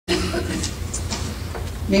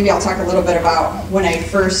maybe I'll talk a little bit about when I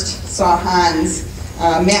first saw Hans.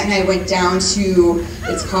 Matt and I went down to,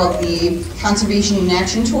 it's called the Conservation in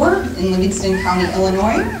Action Tour in Livingston County,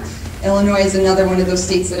 Illinois. Illinois is another one of those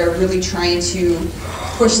states that are really trying to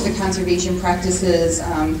push the conservation practices.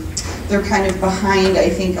 They're kind of behind, I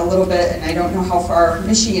think, a little bit, and I don't know how far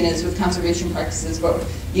Michigan is with conservation practices, but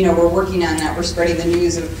we're working on that. We're spreading the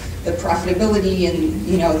news of the profitability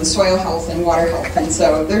and the soil health and water health, and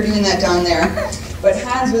so they're doing that down there. But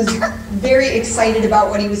Hans was very excited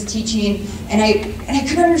about what he was teaching, and I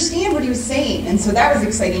could understand what he was saying, and so that was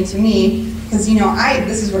exciting to me, because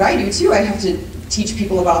this is what I do too. I have to teach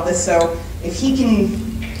people about this, so if he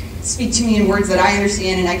can speak to me in words that I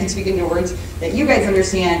understand and I can speak into words that you guys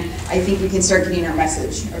understand, I think we can start getting our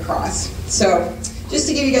message across. So just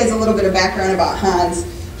to give you guys a little bit of background about Hans,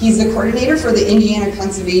 he's the coordinator for the Indiana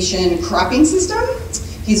Conservation Cropping System.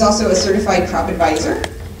 He's also a certified crop advisor.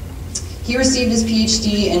 He received his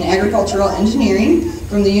PhD in agricultural engineering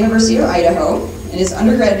from the University of Idaho, and his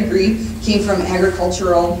undergrad degree came from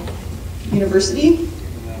Agricultural University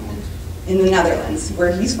in the Netherlands,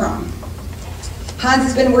 where he's from. Hans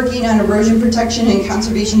has been working on erosion protection and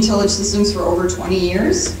conservation tillage systems for over 20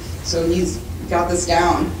 years, so he's got this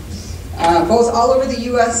down. Both all over the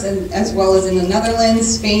US and as well as in the Netherlands,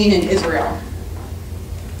 Spain, and Israel.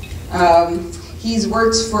 He's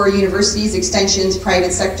worked for universities, extensions,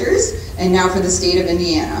 private sectors, and now for the state of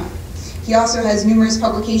Indiana. He also has numerous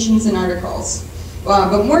publications and articles,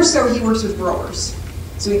 but more so he works with growers.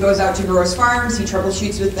 So he goes out to growers' farms, he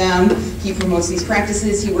troubleshoots with them, he promotes these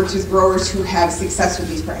practices, he works with growers who have success with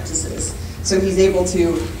these practices. So he's able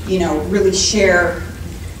to, really share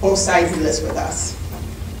both sides of this with us.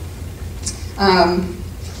 I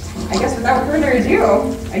guess without further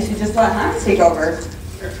ado, I should just let Hans take over.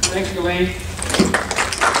 Sure. Thanks, Elaine.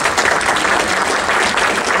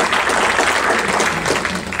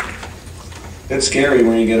 That's scary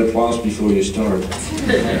when you get applause before you start.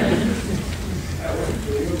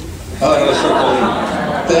 Oh, that was so funny.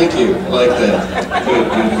 Thank you. I like that. Good,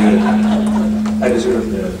 good, good. I deserve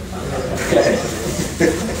that. Okay.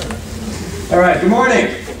 All right, good morning.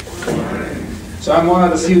 So I'm one of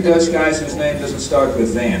the few Dutch guys whose name doesn't start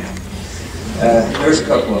with Van. There's a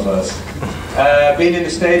couple of us. Been in the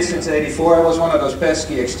States since '84. I was one of those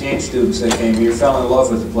pesky exchange students that came here, fell in love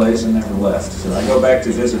with the place, and never left. So I go back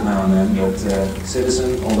to visit now and then, but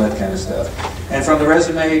citizen, all that kind of stuff. And from the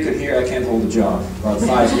resume, you could hear I can't hold a job. About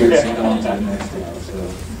 5 years and a long time next year. So.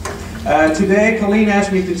 Today, Colleen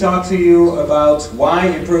asked me to talk to you about why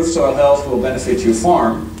improved soil health will benefit your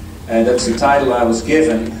farm. That's the title I was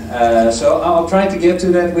given. So I'll try to get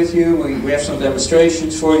to that with you. We have some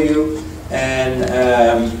demonstrations for you and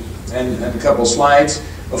a couple slides.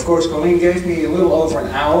 Of course, Colleen gave me a little over an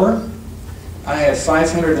hour. I have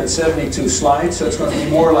 572 slides, so it's going to be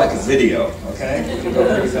more like a video, okay? It'll go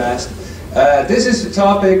pretty fast. This is the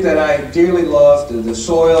topic that I dearly love, the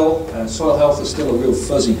soil. Soil health is still a real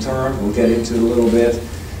fuzzy term. We'll get into it a little bit.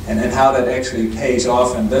 And how that actually pays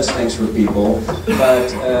off and does things for people.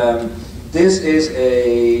 But this is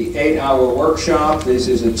a 8-hour workshop. This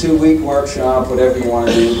is a 2-week workshop, whatever you want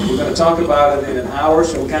to do. We're going to talk about it in an hour,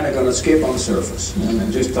 so we're kind of going to skip on the surface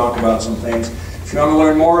and just talk about some things. If you want to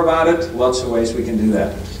learn more about it, lots of ways we can do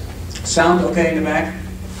that. Sound okay in the back?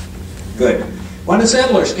 Good. When the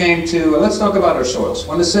settlers came to, let's talk about our soils.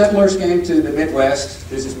 When the settlers came to the Midwest,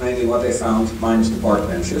 this is mainly what they found, minus the park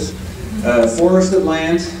benches. Forested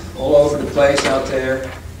land all over the place out there,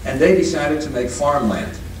 and they decided to make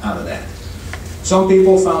farmland out of that. Some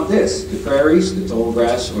people found this, the prairies, the tall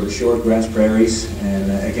grass or the short grass prairies, and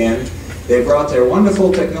again, they brought their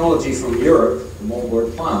wonderful technology from Europe, the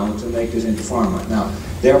moldboard plow, to make this into farmland. Now,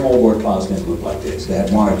 their moldboard plows didn't look like this. They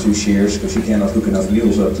had 1 or 2 shears, because you cannot hook enough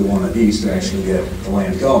mules up to one of these to actually get the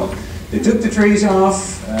land going. They took the trees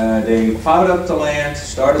off, they plowed up the land,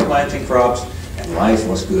 started planting crops, and life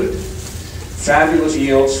was good. Fabulous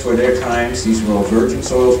yields for their times. These were all virgin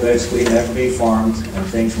soils, basically, never been farmed, and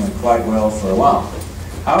things went quite well for a while.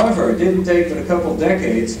 However, it didn't take but a couple of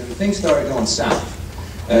decades, and things started going south.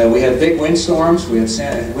 We had big windstorms, we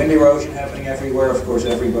had wind erosion happening everywhere. Of course,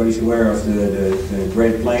 everybody's aware of the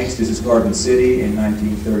Great Plains. This is Garden City in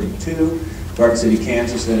 1932. Garden City,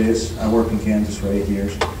 Kansas, that is. I worked in Kansas for 8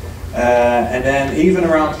 years. And then even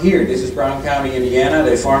around here, this is Brown County, Indiana.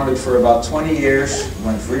 They farmed it for about 20 years,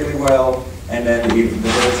 went really well. And then the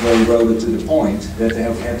hills were eroded to the point that they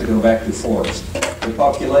had to go back to forest. The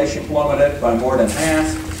population plummeted by more than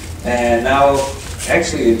half, and now,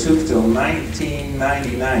 actually it took till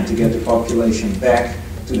 1999 to get the population back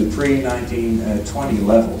to the pre-1920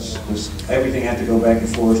 levels, because everything had to go back in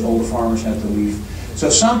forest, all the farmers had to leave. So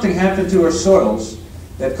something happened to our soils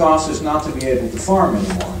that cause us not to be able to farm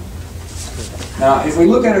anymore. Now, if we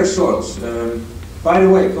look at our soils, by the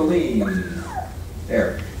way, Colleen,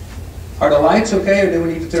 there. Are the lights okay, or do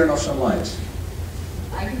we need to turn off some lights?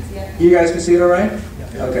 I can see it. You guys can see it all right?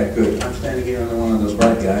 Yeah. Okay, good. I'm standing here on one of those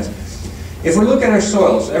bright guys. If we look at our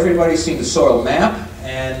soils, everybody's seen the soil map,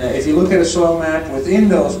 and if you look at a soil map within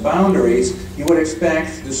those boundaries, you would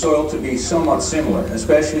expect the soil to be somewhat similar,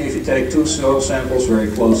 especially if you take two soil samples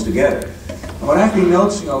very close together. And what I've been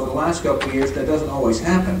noticing over the last couple of years, that doesn't always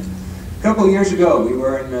happen. A couple of years ago, we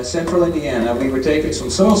were in central Indiana. We were taking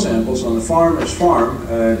some soil samples on the farmer's farm.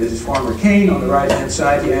 This is Farmer Kane on the right-hand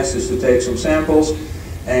side. He asked us to take some samples.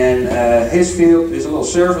 And his field, there's a little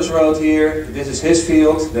service road here. This is his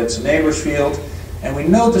field. That's a neighbor's field. And we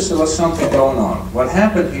noticed there was something going on. What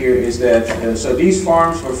happened here is that, so these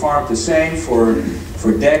farms were farmed the same for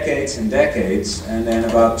decades and decades. And then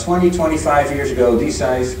about 20, 25 years ago, these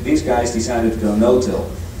guys decided to go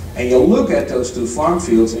no-till. And you look at those two farm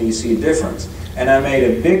fields and you see a difference. And I made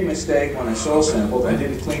a big mistake when I soil sampled. I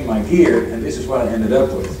didn't clean my gear, and this is what I ended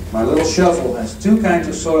up with. My little shovel has two kinds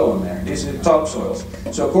of soil in there. These are topsoils.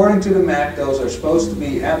 So according to the map, those are supposed to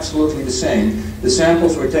be absolutely the same. The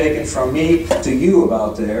samples were taken from me to you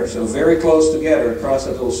about there, so very close together across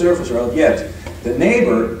that little surface road. Yet the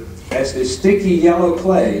neighbor has this sticky yellow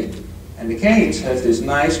clay, and the Canes have this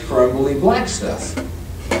nice crumbly black stuff.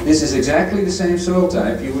 This is exactly the same soil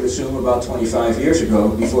type you would assume about 25 years ago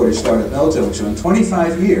before they started no-tilling. So in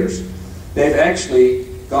 25 years, they've actually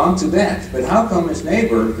gone to that. But how come his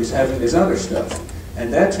neighbor is having this other stuff?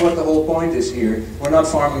 And that's what the whole point is here. We're not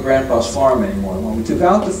farming Grandpa's farm anymore. When we took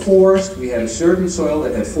out the forest, we had a certain soil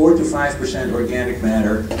that had 4 to 5% organic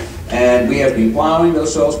matter. And we have been plowing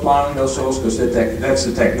those soils because that's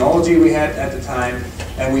the technology we had at the time.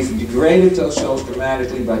 And we've degraded those soils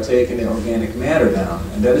dramatically by taking the organic matter down.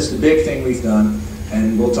 And that is the big thing we've done,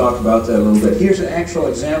 and we'll talk about that a little bit. Here's an actual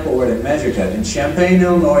example where they measured that. In Champaign,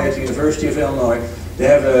 Illinois, at the University of Illinois, they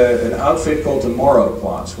have an outfit called the Morrow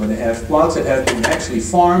plots, where they have plots that have been actually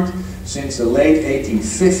farmed since the late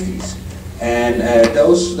 1850s. And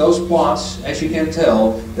those plots, as you can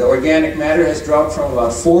tell, the organic matter has dropped from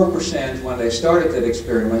about 4% when they started that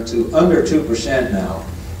experiment to under 2% now.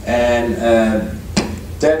 And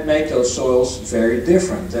that make those soils very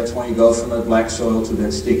different. That's when you go from that black soil to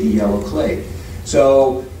that sticky yellow clay.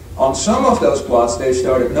 So on some of those plots, they've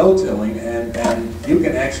started no-tilling, and you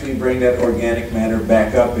can actually bring that organic matter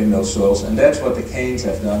back up in those soils, and that's what the Canes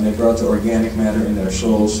have done. They brought the organic matter in their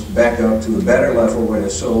soils back up to a better level where the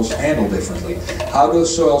soils handle differently. How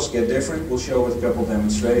those soils get different, we'll show with a couple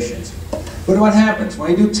demonstrations. But what happens?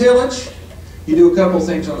 When you do tillage, you do a couple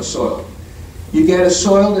things on the soil. You get a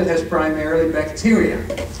soil that has primarily bacteria.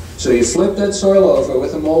 So you flip that soil over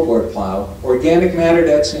with a moldboard plow. Organic matter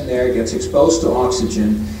that's in there gets exposed to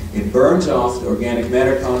oxygen. It burns off, the organic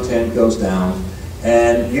matter content goes down,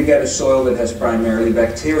 and you get a soil that has primarily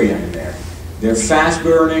bacteria in there. They're fast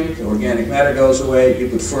burning, the organic matter goes away, you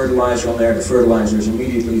put fertilizer on there, the fertilizer is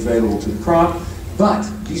immediately available to the crop. But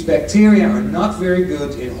these bacteria are not very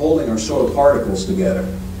good in holding our soil particles together.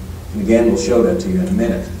 And again, we'll show that to you in a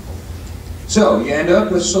minute. So you end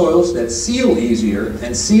up with soils that seal easier,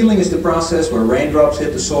 and sealing is the process where raindrops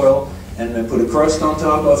hit the soil and then put a crust on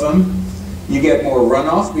top of them. You get more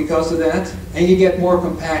runoff because of that, and you get more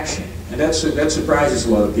compaction. And that surprises a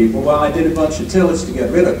lot of people. Well, I did a bunch of tillage to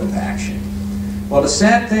get rid of compaction. Well, the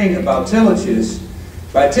sad thing about tillage is,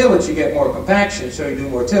 by tillage you get more compaction, so you do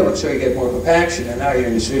more tillage, so you get more compaction, and now you're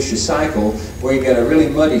in this vicious cycle where you get a really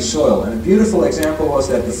muddy soil. And a beautiful example was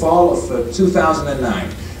that the fall of 2009.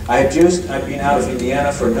 I've been out of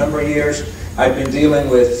Indiana for a number of years. I've been dealing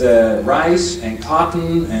with rice and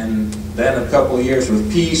cotton, and then a couple of years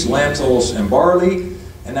with peas, lentils, and barley,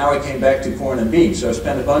 and now I came back to corn and beans. So I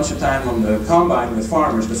spent a bunch of time on the combine with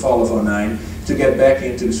farmers the fall of '09 to get back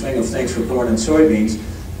into the swing of things for corn and soybeans,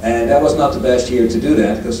 and that was not the best year to do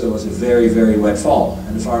that because it was a very, very wet fall,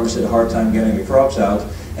 and the farmers had a hard time getting the crops out.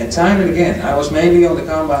 And time and again, I was mainly on the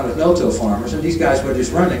combine with no-till farmers, and these guys were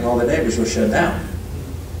just running, all the neighbors were shut down.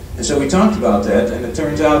 And so we talked about that, and it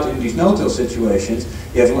turns out in these no-till situations,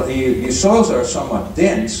 your soils are somewhat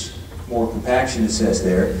dense, more compaction it says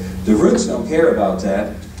there. The roots don't care about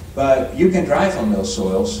that, but you can drive on those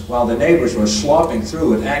soils while the neighbors were slopping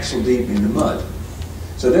through it axle deep in the mud.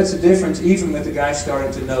 So that's the difference even with the guys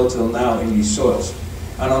starting to no-till now in these soils.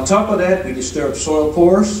 And on top of that, we disturb soil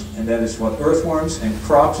pores, and that is what earthworms and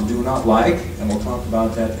crops do not like, and we'll talk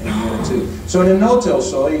about that in a minute too. So in a no-till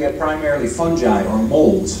soil, you get primarily fungi or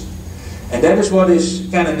molds. And that is what is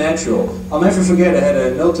kind of natural. I'll never forget, I had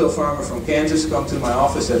a no-till farmer from Kansas come to my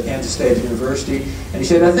office at Kansas State University, and he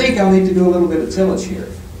said, I think I'll need to do a little bit of tillage here.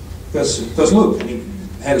 Because look, and he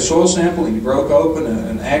had a soil sample, and he broke open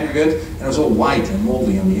an aggregate, and it was all white and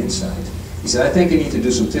moldy on the inside. He said, I think I need to do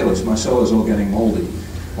some tillage. My soil is all getting moldy.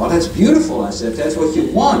 Well, that's beautiful, I said. That's what you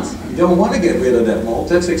want. You don't want to get rid of that mold.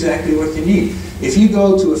 That's exactly what you need. If you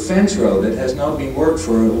go to a fence row that has not been worked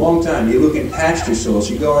for a long time, you look in pasture soils,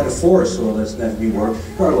 you go into forest soil that's never been worked,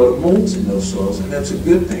 there are a lot of molds in those soils, and that's a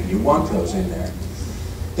good thing. You want those in there.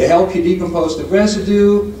 They help you decompose the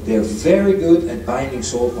residue. They're very good at binding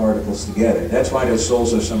soil particles together. That's why those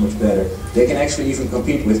soils are so much better. They can actually even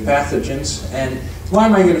compete with pathogens. And why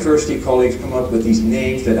my university colleagues come up with these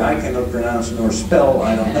names that I cannot pronounce nor spell,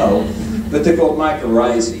 I don't know. But they're called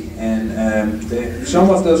mycorrhizae. And some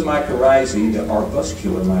of those mycorrhizae, the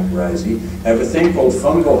arbuscular mycorrhizae, have a thing called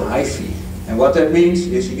fungal hyphae. And what that means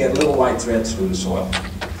is you get little white threads through the soil.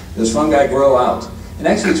 Those fungi grow out. And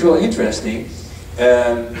actually it's really interesting.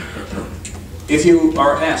 If you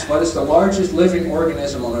are asked, what is the largest living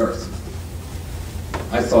organism on Earth?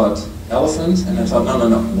 I thought elephant, and I thought,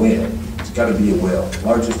 no, whale. It's got to be a whale.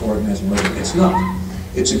 Largest organism living. It's not.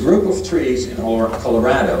 It's a group of trees in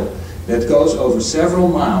Colorado that goes over several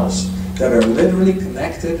miles that are literally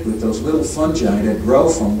connected with those little fungi that grow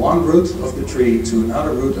from one root of the tree to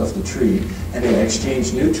another root of the tree, and they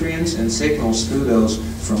exchange nutrients and signals through those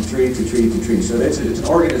from tree to tree to tree. So it's an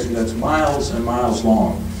organism that's miles and miles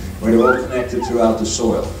long, where they're all connected throughout the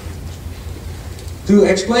soil. To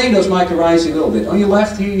explain those mycorrhizae a little bit, on your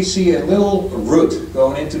left here you see a little root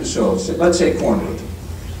going into the soil. So let's say corn root.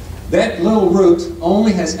 That little root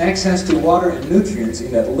only has access to water and nutrients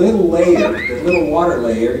in that little layer, that little water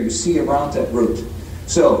layer you see around that root.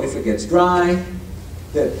 So if it gets dry,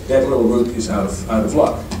 that little root is out of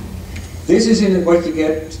luck. This is in what you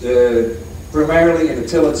get primarily in a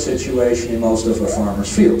tillage situation in most of our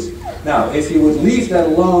farmers' fields. Now, if you would leave that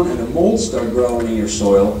alone and the molds start growing in your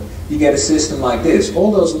soil, you get a system like this.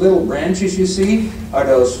 All those little branches you see are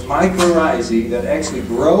those mycorrhizae that actually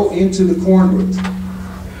grow into the corn root.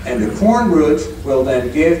 And the corn root will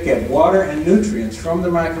then get water and nutrients from the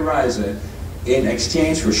mycorrhizae in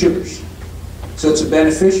exchange for sugars. So it's a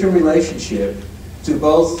beneficial relationship to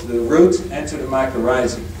both the root and to the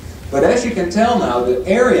mycorrhizae. But as you can tell now, the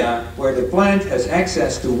area where the plant has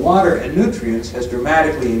access to water and nutrients has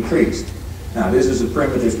dramatically increased. Now this is a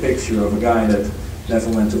primitive picture of a guy that never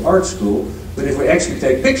went to art school, but if we actually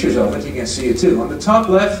take pictures of it, you can see it too. On the top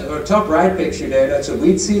left or top right picture there, that's a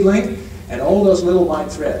wheat seedling. And all those little white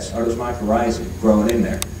threads are those mycorrhizae growing in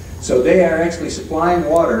there. So they are actually supplying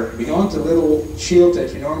water beyond the little shield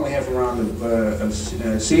that you normally have around a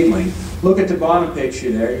seedling. Look at the bottom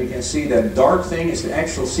picture there. You can see that dark thing is the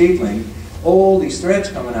actual seedling. All these threads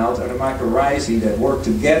coming out are the mycorrhizae that work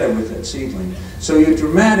together with that seedling. So you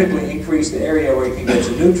dramatically increase the area where you can get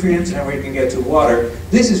to nutrients and where you can get to water.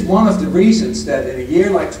 This is one of the reasons that in a year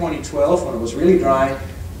like 2012, when it was really dry,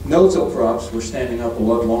 no-till crops were standing up a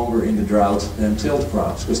lot longer in the drought than tilled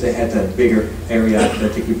crops because they had that bigger area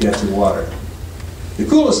that they could get to water. The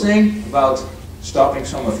coolest thing about stopping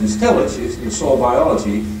some of this tillage is in soil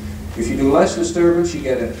biology. If you do less disturbance, you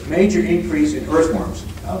get a major increase in earthworms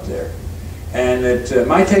out there. And it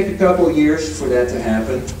might take a couple of years for that to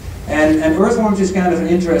happen. And earthworms is kind of an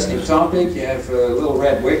interesting topic. You have little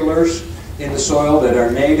red wigglers in the soil that are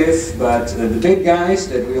native, but the big guys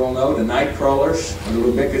that we all know, the night crawlers, the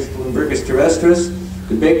Lumbricus terrestris,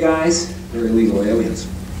 the big guys, they're illegal aliens.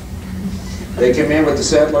 They came in with the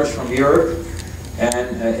settlers from Europe,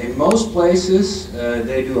 and in most places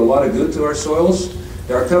they do a lot of good to our soils.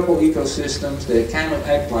 There are a couple ecosystems that kind of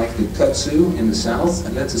act like the kudzu in the south,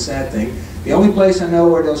 and that's a sad thing. The only place I know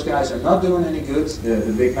where those guys are not doing any good,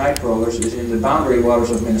 the big night crawlers, is in the boundary waters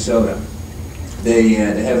of Minnesota. They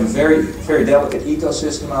have a very, very delicate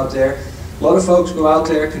ecosystem out there. A lot of folks go out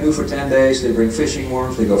there, canoe for 10 days, they bring fishing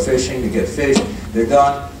worms, they go fishing, they get fish, they're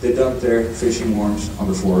done, they dump their fishing worms on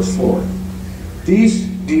the forest floor. These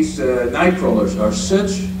night crawlers are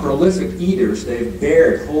such prolific eaters, they've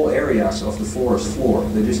bared whole areas of the forest floor.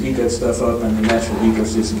 They just eat that stuff up and the natural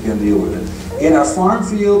ecosystem can deal with it. In our farm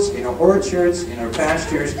fields, in our orchards, in our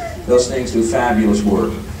pastures, those things do fabulous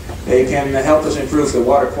work. They can help us improve the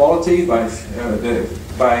water quality by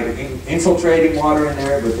infiltrating water in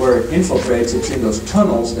there, but where it infiltrates, it's in those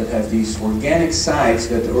tunnels that have these organic sites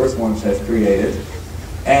that the earthworms have created.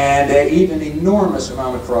 And they eat an enormous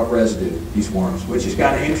amount of crop residue, these worms, which is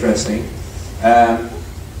kind of interesting.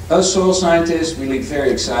 Us soil scientists, we lead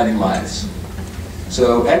very exciting lives.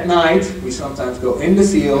 So at night, we sometimes go in the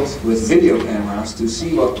field with video cameras to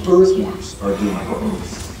see what earthworms are doing.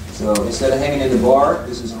 So instead of hanging in the bar,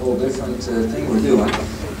 this is a whole different thing we're doing.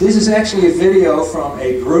 This is actually a video from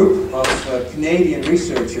a group of Canadian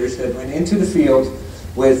researchers that went into the field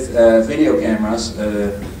with video cameras,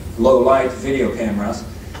 low light video cameras.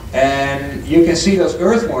 And you can see those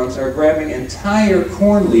earthworms are grabbing entire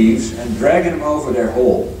corn leaves and dragging them over their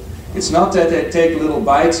hole. It's not that they take little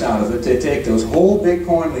bites out of it, they take those whole big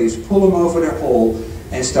corn leaves, pull them over their hole,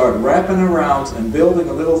 and start wrapping around and building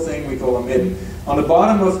a little thing we call a midden. On the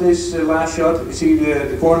bottom of this last shot, you see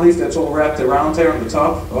the corn leaf that's all wrapped around there on the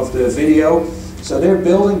top of the video. So they're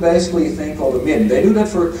building basically a thing called a midden. They do that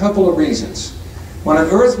for a couple of reasons. When an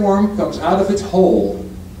earthworm comes out of its hole,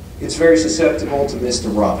 it's very susceptible to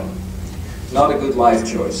Mr. Robin. Not a good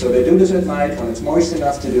life choice. So they do this at night when it's moist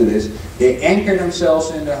enough to do this. They anchor themselves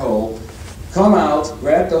in their hole, come out,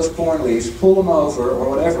 grab those corn leaves, pull them over, or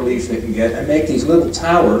whatever leaves they can get, and make these little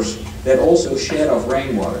towers that also shed off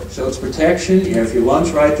rainwater. So it's protection. You have your lunch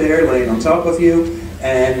right there laying on top of you,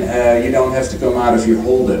 and you don't have to come out of your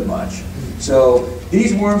hole that much. So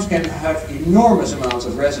these worms can have enormous amounts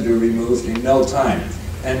of residue removed in no time.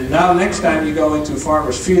 And now next time you go into a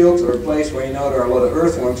farmer's field or a place where you know there are a lot of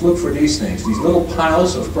earthworms, look for these things, these little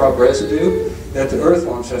piles of crop residue that the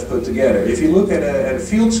earthworms have put together. If you look at a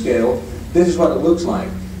field scale, this is what it looks like.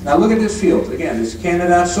 Now look at this field. Again, this is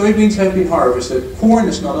Canada. Soybeans have been harvested. Corn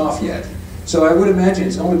is not off yet. So I would imagine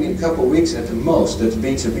it's only been a couple of weeks at the most that the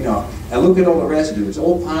beans have been off. And look at all the residue. It's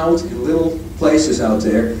all piled in little places out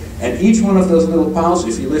there. And each one of those little piles,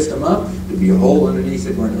 if you lift them up, there'll be a hole underneath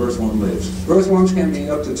it where an earthworm lives. Earthworms can be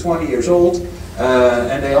up to 20 years old.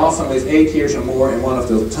 And they often live 8 years or more in one of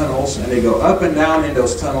those tunnels, and they go up and down in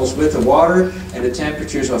those tunnels with the water and the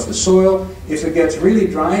temperatures of the soil. If it gets really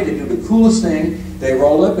dry, they do the coolest thing. They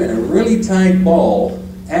roll up in a really tight ball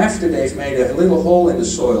after they've made a little hole in the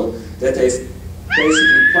soil that they've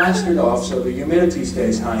basically plastered off so the humidity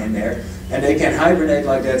stays high in there, and they can hibernate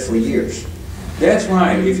like that for years. That's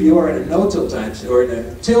why if you are in a no-till type or in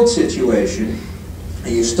a tilt situation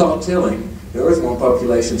and you stop tilling, the earthworm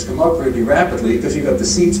populations come up pretty rapidly because you've got the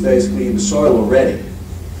seeds basically in the soil already.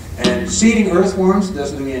 And seeding earthworms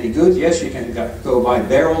doesn't do you any good. Yes, you can go buy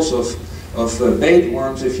barrels of bait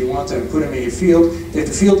worms if you want to and put them in your field. If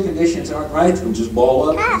the field conditions aren't right, they'll just ball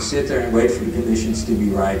up and sit there and wait for the conditions to be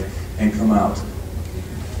right and come out.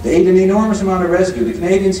 They eat an enormous amount of residue. The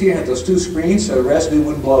Canadians here had those two screens so the residue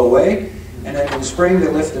wouldn't blow away. And then in the spring they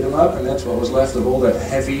lifted them up, and that's what was left of all that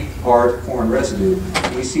heavy, hard corn residue.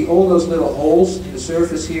 And you see all those little holes in the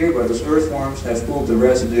surface here where those earthworms have pulled the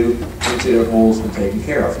residue into their holes and taken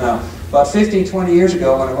care of. Now, about 15, 20 years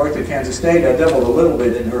ago when I worked at Kansas State, I dabbled a little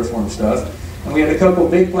bit in earthworm stuff. And we had a couple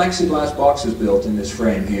big plexiglass boxes built in this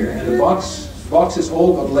frame here. And the boxes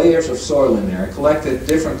all got layers of soil in there. I collected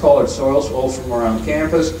different colored soils, all from around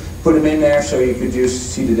campus, put them in there so you could just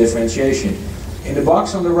see the differentiation. In the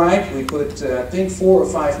box on the right, we put, I think, 4 or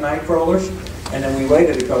 5 night crawlers, and then we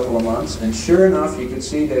waited a couple of months, and sure enough, you could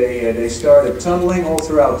see they started tunneling all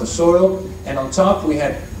throughout the soil, and on top we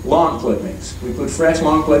had lawn clippings. We put fresh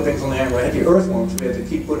lawn clippings on there, and we had the earthworms, we had to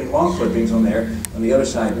keep putting lawn clippings on there. On the other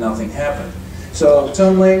side, nothing happened. So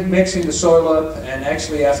tunneling, mixing the soil up, and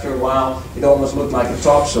actually after a while, it almost looked like a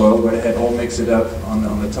topsoil where they had all mixed it up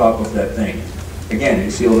on the top of that thing. Again,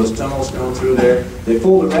 you see all those tunnels going through there. They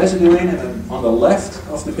pull the residue in, and then on the left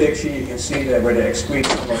of the picture, you can see that where they excrete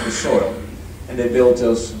some of the soil. And they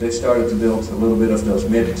started to build a little bit of those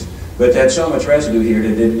middens. But they had so much residue here,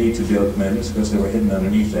 they didn't need to build middens because they were hidden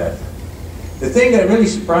underneath that. The thing that really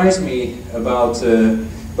surprised me about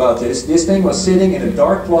this thing was sitting in a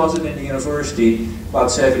dark closet in the university,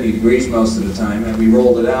 about 70 degrees most of the time, and we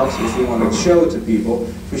rolled it out if we wanted to show it to people,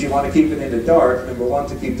 because you want to keep it in the dark. Number one,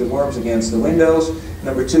 to keep the worms against the windows.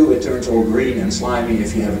 Number two, it turns all green and slimy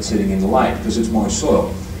if you have it sitting in the light, because it's moist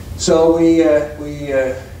soil. So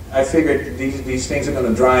I figured these things are going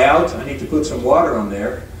to dry out. I need to put some water on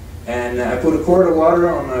there, and I put a quart of water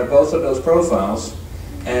on both of those profiles.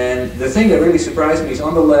 And the thing that really surprised me is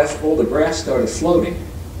on the left, all the grass started floating.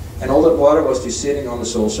 And all that water was just sitting on the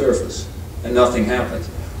soil surface, and nothing happened.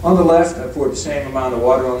 On the left, I poured the same amount of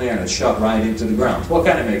water on there, and it shot right into the ground. Well,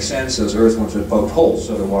 kind of makes sense, those earthworms have poked holes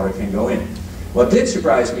so the water can go in. What did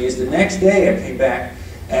surprise me is the next day I came back,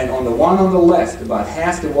 and on the one on the left, about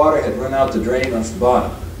half the water had run out the drain off the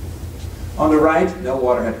bottom. On the right, no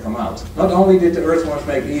water had come out. Not only did the earthworms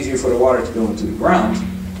make it easier for the water to go into the ground,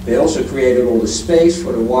 they also created all the space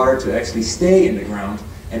for the water to actually stay in the ground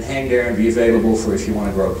and hang there and be available for if you want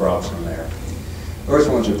to grow crops on there.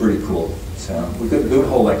 Earthworms are pretty cool, so we could do a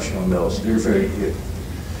whole lecture on those. They're very good.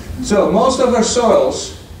 So most of our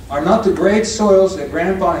soils are not the great soils that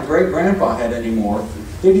Grandpa and Great-Grandpa had anymore.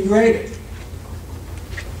 They're degraded.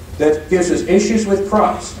 that gives us issues with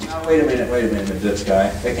crops. Now wait a minute, Dutch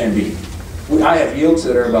guy, that can't be. I have yields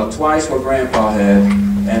that are about twice what Grandpa had,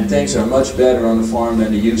 and things are much better on the farm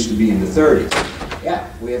than they used to be in the 30s. Yeah,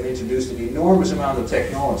 we have introduced an enormous amount of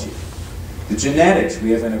technology. The genetics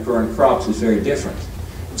we have in our current crops is very different.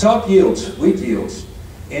 Top yields, wheat yields,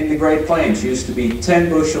 in the Great Plains used to be 10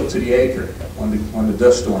 bushel to the acre when the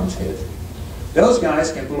dust storms hit. Those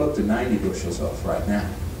guys can pull up to 90 bushels off right now.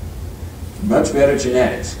 Much better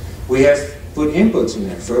genetics. We have put inputs in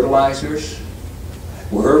there, fertilizers,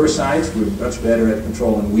 herbicides. We're much better at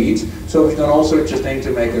controlling weeds. So we've done all sorts of things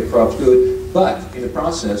to make our crops good. But in the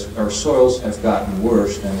process, our soils have gotten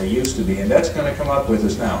worse than they used to be, and that's going to come up with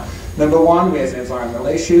us now. Number one, we have environmental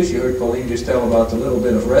issues. You heard Colleen just tell about the little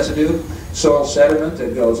bit of residue, soil sediment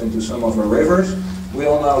that goes into some of our rivers. We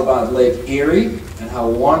all know about Lake Erie and how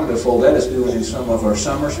wonderful that is doing in some of our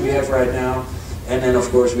summers we have right now. And then, of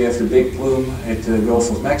course, we have the big plume at the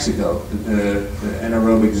Gulf of Mexico, the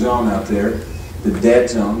anaerobic zone out there, the dead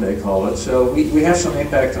zone, they call it. So we have some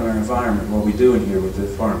impact on our environment, what we're doing here with the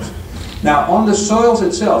farms. Now, on the soils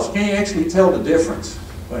itself, can you actually tell the difference,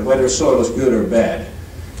 whether a soil is good or bad?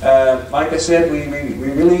 Like I said, we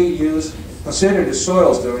really consider the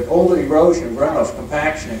soils, all the erosion, runoff,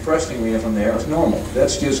 compaction, and crusting we have on there as normal.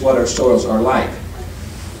 That's just what our soils are like.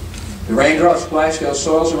 The raindrops splash those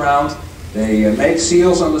soils around. They make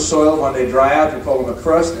seals on the soil. When they dry out, we call them a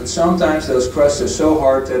crust, and sometimes those crusts are so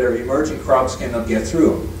hard that our emerging crops cannot get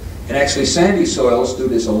through them. And actually, sandy soils do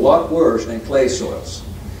this a lot worse than clay soils.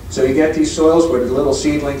 So you get these soils where the little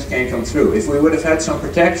seedlings can't come through. If we would have had some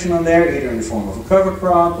protection on there, either in the form of a cover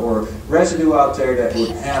crop or residue out there, that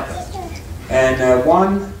wouldn't happen. And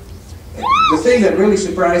the thing that really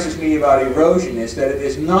surprises me about erosion is that it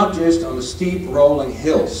is not just on the steep rolling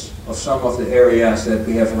hills of some of the areas that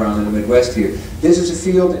we have around in the Midwest here. This is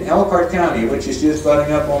a field in Elkhart County, which is just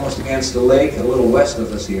butting up almost against the lake, a little west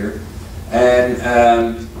of us here. And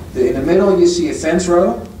in the middle you see a fence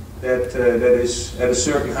row that is at a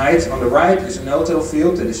certain height. On the right is a no-till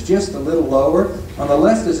field that is just a little lower. On the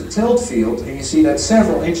left is a tilled field, and you see that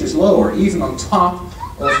several inches lower, even on top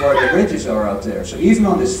of where the ridges are out there. So even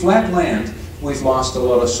on this flat land, we've lost a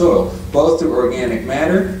lot of soil, both through organic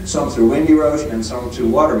matter, some through wind erosion, and some through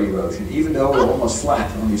water erosion, even though we're almost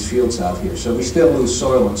flat on these fields out here. So we still lose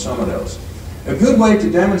soil on some of those. A good way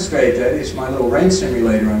to demonstrate that is my little rain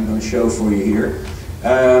simulator I'm going to show for you here.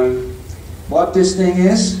 What this thing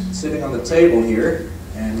is, sitting on the table here,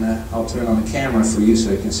 and I'll turn on the camera for you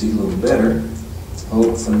so you can see a little better,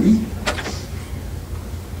 hopefully.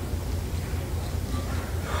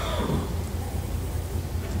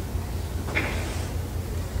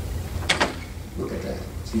 Look at that,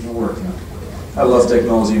 it's even working. I love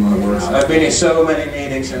technology when it works. I've been in so many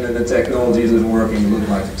meetings and the technology isn't working, you look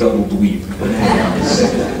like a total dweeb.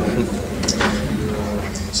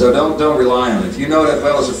 So don't rely on it. You know that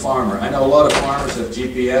well as a farmer. I know a lot of farmers have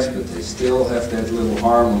GPS, but they still have that little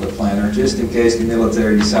arm on the planter, just in case the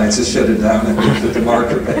military decides to shut it down and put the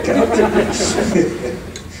marker back out.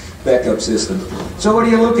 Backup system. So what are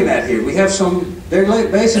you looking at here? We have some, they're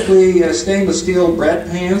basically stainless steel bread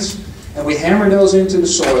pans, and we hammer those into the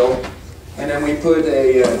soil, and then we put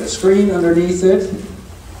a screen underneath it,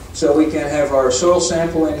 so we can have our soil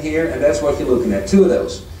sample in here, and that's what you're looking at, 2 of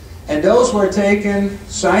those. And those were taken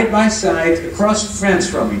side by side across the fence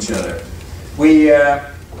from each other. We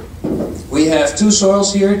have 2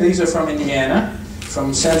 soils here. These are from Indiana,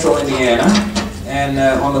 from central Indiana. And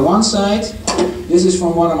on the one side, this is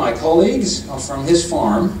from one of my colleagues from his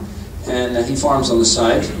farm. And he farms on the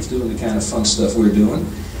side. He's doing the kind of fun stuff we're doing.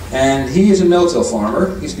 And he is a no-till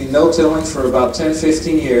farmer. He's been no-tilling for about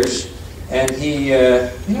 10-15 years. And he, you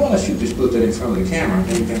know what, I should just put that in front of the camera.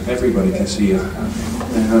 Then everybody can see it.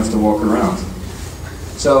 And don't have to walk around.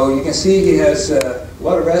 So you can see he has a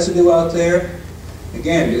lot of residue out there.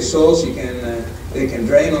 Again, the soils they can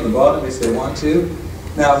drain on the bottom if they want to.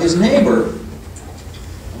 Now his neighbor,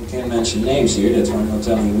 we can't mention names here, that's why I'm not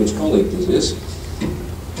telling you which colleague this is.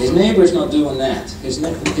 His neighbor is not doing that. His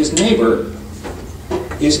neighbor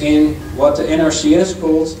is in what the NRCS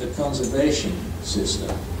calls a conservation system.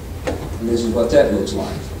 And this is what that looks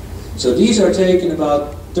like. So these are taken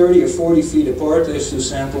about 30 or 40 feet apart, there's 2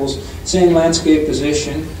 samples, same landscape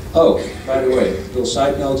position. Oh, by the way, little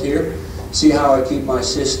side note here. See how I keep my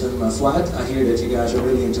system flat? I hear that you guys are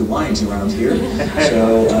really into wines around here.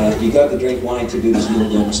 So you got to drink wine to do this little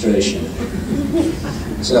demonstration.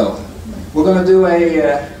 So we're going to do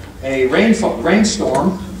a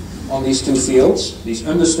rainstorm on these 2 fields, these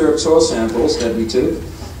undisturbed soil samples that we took.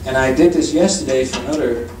 And I did this yesterday for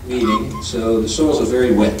another meeting, so the soils are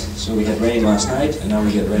very wet. So we had rain last night, and now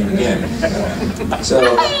we get rain again. So,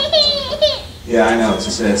 yeah, I know, it's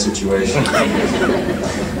a sad situation.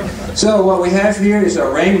 So what we have here is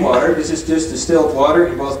our rainwater. This is just distilled water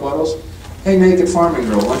in both bottles. Hey, naked farming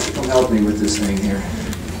girl, why don't you come help me with this thing here?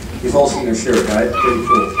 You've all seen her shirt, right? Pretty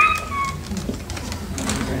cool.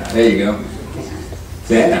 There you go.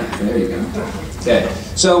 There you go. Okay,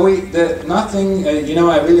 so you know,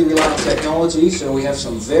 I really rely on technology, so we have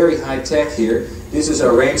some very high tech here. This is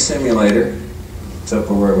our rain simulator.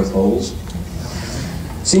 Tupperware with holes.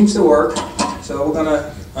 Seems to work, so we're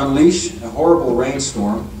gonna unleash a horrible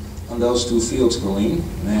rainstorm on those two fields, Colleen.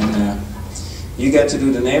 And you get to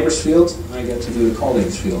do the neighbor's field, I get to do the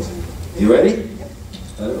colleague's field. You ready?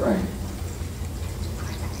 Let it rain.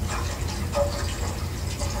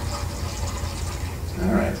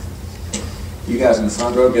 All right. You guys in the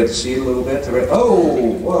front row get to see it a little bit.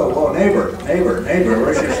 Oh, whoa, neighbor,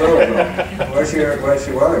 where's your soil going? Where's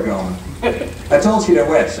your water going? I told you they're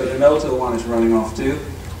wet, so the no-till one is running off too.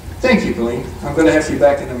 Thank you, Colleen. I'm going to have you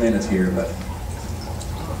back in a minute here.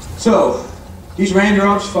 So, these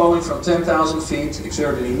raindrops falling from 10,000 feet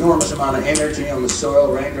exert an enormous amount of energy on the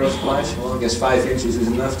soil. Raindrops splash. Well, I guess 5 inches is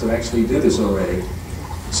enough to actually do this already.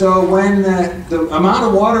 So when the amount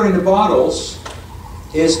of water in the bottles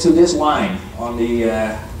is to this line on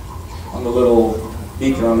the little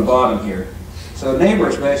beaker on the bottom here. So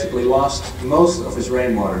neighbors basically lost most of his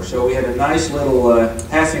rainwater. So we had a nice little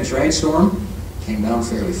half-inch rainstorm, came down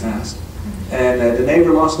fairly fast, and the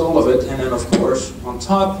neighbor lost all of it. And then of course, on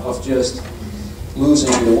top of just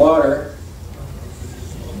losing the water,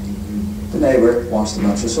 the neighbor lost a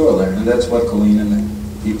bunch of soil there. And that's what Colleen and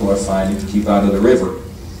the people are fighting to keep out of the river.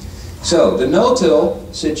 So the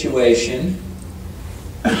no-till situation,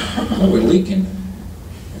 oh, we're leaking.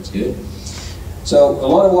 That's good. So a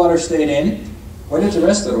lot of water stayed in. Where did the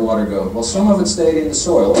rest of the water go? Well, some of it stayed in the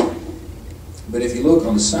soil. But if you look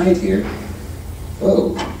on the side here,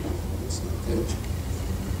 whoa, that's not good.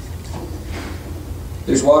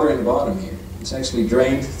 There's water in the bottom here. It's actually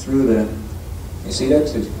drained through the, you see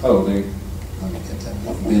that? Oh, let me get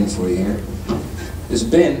that bin for you here. This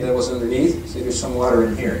bin that was underneath, see there's some water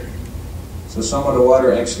in here. So some of the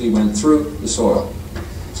water actually went through the soil.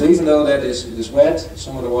 So even though that is wet,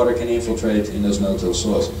 some of the water can infiltrate in those no-till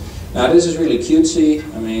soils. Now this is really cutesy.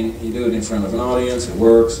 I mean, you do it in front of an audience, it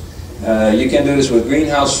works. You can do this with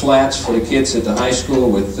greenhouse flats for the kids at the high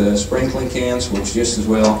school with sprinkling cans, works just as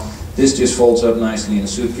well. This just folds up nicely in a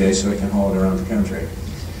suitcase so I can haul it around the country.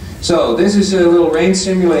 So this is a little rain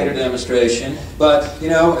simulator demonstration, but you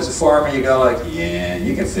know, as a farmer you go like, yeah,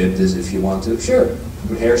 you can fit this if you want to. Sure.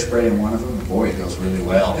 Put hairspray in one of them, boy, it goes really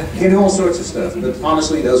well. You can do all sorts of stuff, but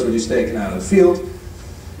honestly, those were just taken out of the field.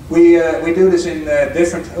 We do this in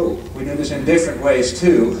different ways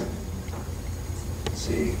too. Let's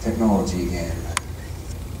see, technology again.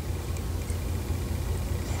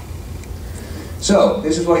 So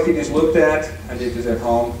this is what you just looked at. I did this at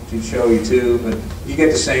home to show you too, but you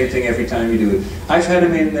get the same thing every time you do it. I've had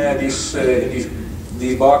them in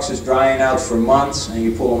these boxes drying out for months, and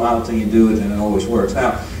you pull them out and you do it, and it always works.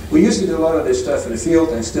 Now, we used to do a lot of this stuff in the field,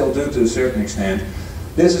 and still do to a certain extent.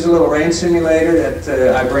 This is a little rain simulator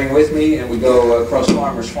that I bring with me, and we go across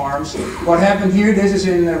farmers' farms. What happened here, this is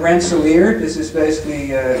in Rensselaer. This is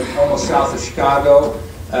basically almost south of Chicago.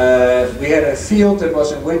 We had a field that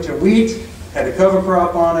was in winter wheat, had a cover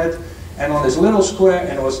crop on it, and on this little square,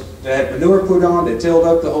 and they had manure put on, they tilled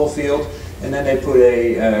up the whole field, and then they put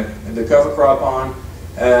the cover crop on.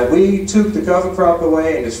 We took the cover crop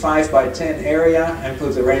away in this 5x10 area and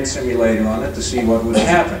put the rain simulator on it to see what would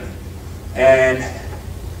happen. And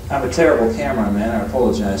I'm a terrible cameraman, I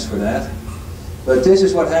apologize for that. But this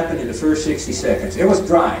is what happened in the first 60 seconds. It was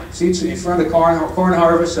dry. See, it's in front of corn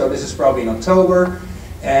harvest, so this is probably in October.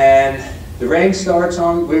 And the rain starts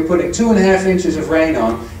on, we're putting 2.5 inches of rain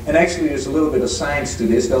on, and actually there's a little bit of science to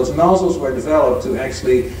this. Those nozzles were developed to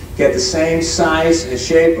actually get the same size and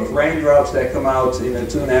shape of raindrops that come out in a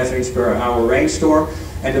 2.5 inch per hour rainstorm.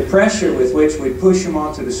 And the pressure with which we push them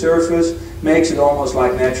onto the surface makes it almost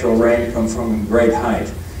like natural rain come from great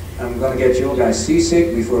height. I'm going to get you guys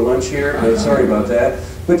seasick before lunch here, but sorry about that.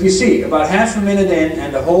 But you see, about half a minute in,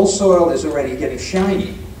 and the whole soil is already getting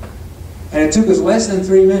shiny. And it took us less than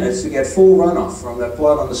 3 minutes to get full runoff from that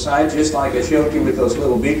plot on the side, just like I showed you with those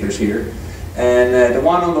little beakers here. And the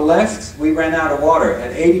one on the left, we ran out of water.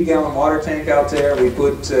 An 80-gallon water tank out there. We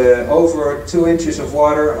put over 2 inches of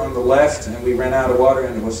water on the left, and we ran out of water,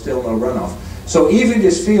 and there was still no runoff. So even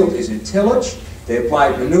this field is in tillage. They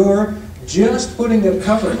applied manure. just putting the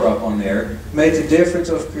cover crop on there made the difference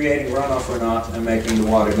of creating runoff or not and making the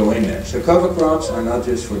water go in there. So cover crops are not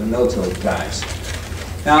just for the no-till guys.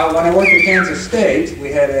 Now, when I worked at Kansas State,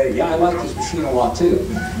 we had I like this machine a lot too.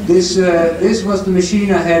 This was the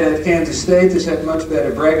machine I had at Kansas State. This had much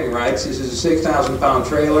better bragging rights. This is a 6,000-pound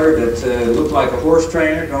trailer that looked like a horse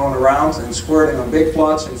trainer going around and squirting on big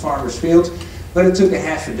plots in farmers' fields, but it took a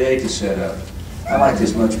half a day to set up. I like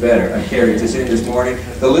this much better. I carried this in this morning.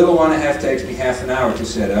 The little one I have takes me half an hour to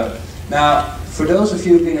set up. Now, for those of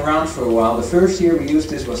you who've been around for a while, the first year we used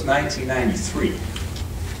this was 1993.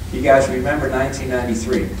 You guys remember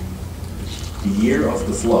 1993, the year of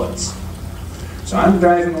the floods. So I'm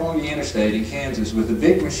driving along the interstate in Kansas with a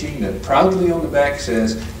big machine that proudly on the back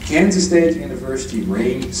says Kansas State University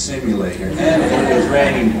Rain Simulator. And it is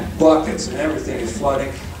raining buckets and everything is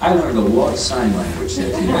flooding. I learned a lot of sign language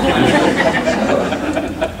that year.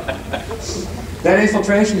 That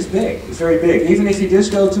infiltration is big, it's very big. Even if you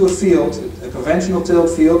just go to a field, a conventional tilled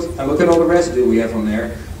field, and look at all the residue we have on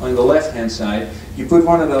there, on the left-hand side, you put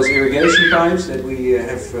one of those irrigation pipes that we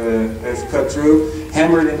have cut through,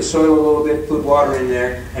 hammer it in the soil a little bit, put water in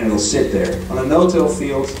there, and it'll sit there. On a no-till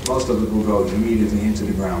field, most of it will go immediately into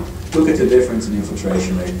the ground. Look at the difference in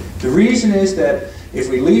infiltration rate. The reason is that if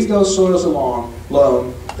we leave those soils alone,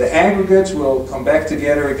 the aggregates will come back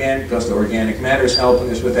together again because the organic matter is helping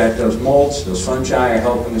us with that. Those molds, those fungi are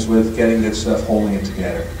helping us with getting that stuff, holding it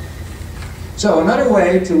together. So another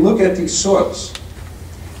way to look at these soils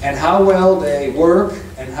and how well they work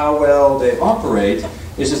and how well they operate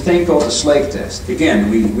is a thing called the slake test. Again,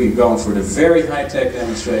 we've gone for the very high-tech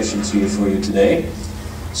demonstrations here for you today.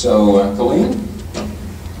 So, Colleen,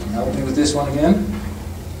 help me with this one again.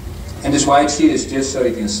 And this white sheet is just so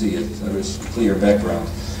you can see it, so there's a clear background.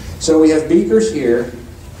 So we have beakers here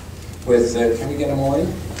with, can we get them away?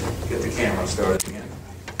 Get the camera started again.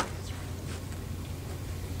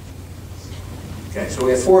 Okay, so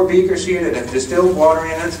we have 4 beakers here that have distilled water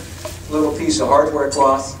in it, a little piece of hardware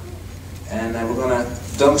cloth, and then we're going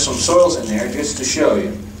to dunk some soils in there just to show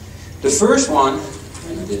you. The first one,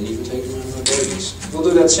 I didn't even take them out of my babies. We'll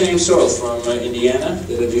do that same soil from Indiana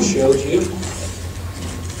that I just showed you.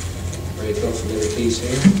 Break off a little piece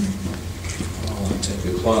here. I'll take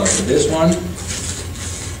your cloth for this one.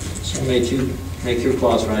 So make your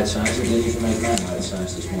cloths right size, and then you can make mine right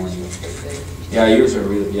size this morning. Yeah, yours are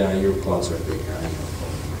really, yeah, your cloths are big, right?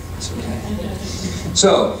 It's okay.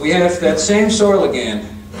 So, we have that same soil again.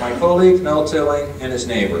 My colleague, no-tilling, and his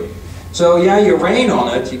neighbor. So, yeah, you rain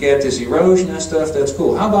on it, you get this erosion and stuff, that's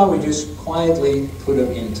cool. How about we just quietly put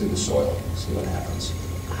them into the soil? See what happens.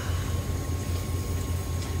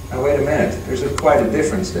 Now, wait a minute. There's quite a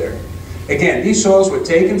difference there. Again, these soils were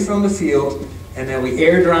taken from the field, and then we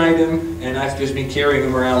air dried them, and I've just been carrying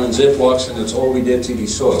them around in Ziplocs, and that's all we did to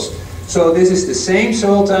these soils. So this is the same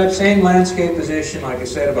soil type, same landscape position, like I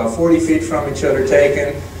said, about 40 feet from each other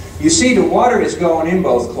taken. You see the water is going in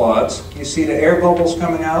both clods. You see the air bubbles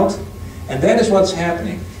coming out, and that is what's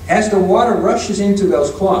happening. As the water rushes into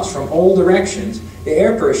those clods from all directions, the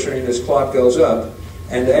air pressure in this clod goes up,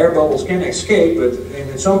 and the air bubbles can escape, but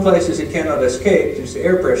in some places it cannot escape because the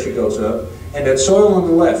air pressure goes up. And that soil on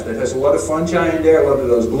the left that has a lot of fungi in there, a lot of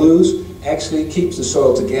those glues, actually keeps the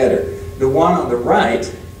soil together. The one on the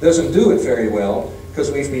right doesn't do it very well because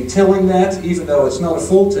we've been tilling that, even though it's not a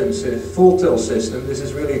full till system. This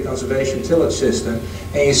is really a conservation tillage system.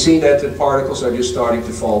 And you see that the particles are just starting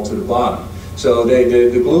to fall to the bottom. So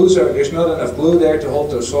the glues there's not enough glue there to hold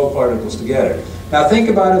those soil particles together. Now think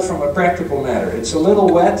about it from a practical matter. It's a little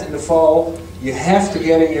wet in the fall. You have to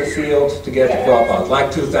get in your field to get the crop out,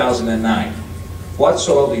 like 2009. What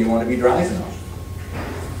soil do you want to be driving on?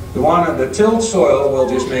 The one on the tilled soil will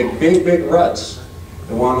just make big, big ruts.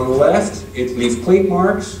 The one on the left, it leaves cleat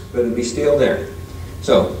marks, but it'll be still there.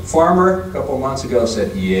 So, farmer a couple of months ago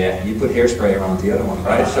said, yeah, you put hairspray around the other one,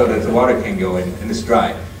 right? So that the water can go in and it's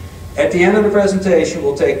dry. At the end of the presentation,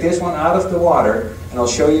 we'll take this one out of the water, and I'll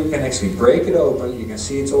show you can actually break it open. You can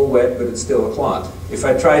see it's all wet, but it's still a clot. If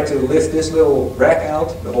I try to lift this little rack out,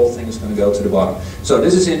 the whole thing is going to go to the bottom. So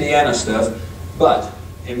this is Indiana stuff, but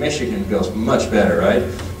in Michigan it goes much better, right?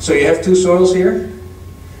 So you have 2 soils here.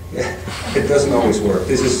 Yeah, it doesn't always work.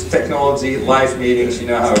 This is technology, live meetings, you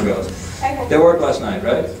know how it goes. They worked last night,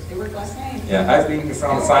 right? They worked last night. Yeah, I've been in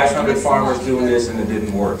front of 500 farmers doing this and it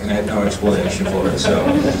didn't work, and I had no explanation for it. So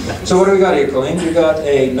what do we got here, Colleen? We got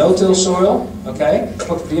a no-till soil, okay.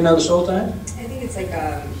 Do you know the soil type? I think it's like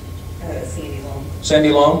a sandy loam. Sandy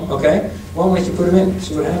loam, okay. Well, why don't you put them in,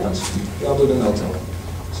 see what happens. I'll do the no-till,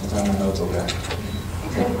 since I'm a no-till guy.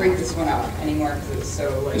 I couldn't break this one out anymore because it was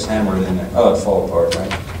so like... Just hammer it in there. Oh, it'd fall apart,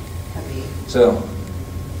 right? Heavy. So,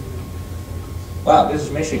 Wow, this is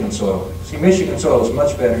Michigan soil. See, Michigan soil is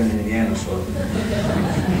much better than Indiana soil.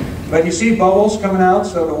 But you see bubbles coming out,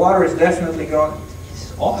 so the water is definitely going.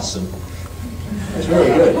 It's awesome. It's really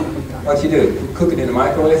good. What you do? Cook it in the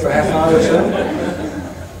microwave for half an hour or so?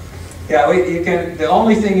 Yeah, you can. The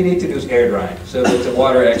only thing you need to do is air dry it, so that the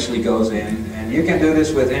water actually goes in. And you can do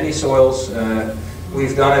this with any soils.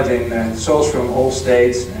 We've done it in soils from all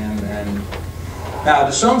states.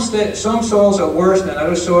 Now, some soils are worse than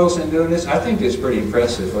other soils in doing this. I think it's pretty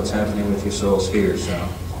impressive what's happening with your soils here. So,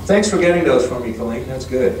 thanks for getting those for me, Colleen. That's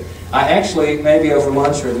good. I actually, maybe over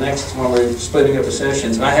lunch or next when we're splitting up the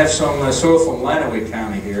sessions, I have some soil from Lenawee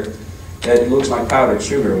County here that looks like powdered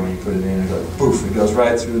sugar when you put it in. It goes poof. It goes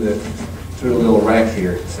right through the little rack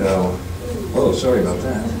here. So, whoa, sorry about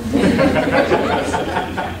that.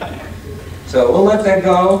 So we'll let that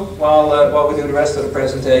go while we do the rest of the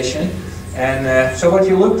presentation. And so what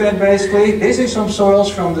you looked at basically, these are some soils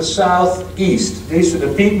from the southeast. These are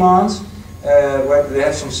the Piedmonts, where they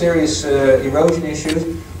have some serious erosion issues.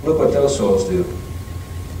 Look what those soils do.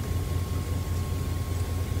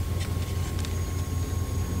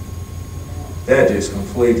 That just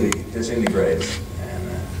completely disintegrates. And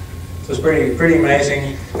so it's pretty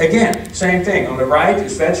amazing. Again, same thing. On the right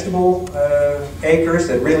is vegetable acres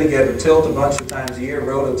that really get tilled a bunch of times a year,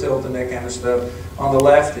 rototilt and that kind of stuff. On the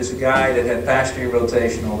left is a guy that had pasturing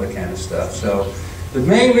rotation, all that kind of stuff. So the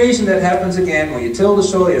main reason that happens, again, when you till the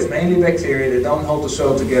soil, you have mainly bacteria that don't hold the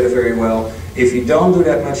soil together very well. If you don't do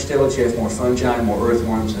that much tillage, you have more fungi, more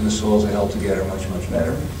earthworms, and the soils are held together much, much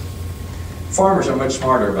better. Farmers are much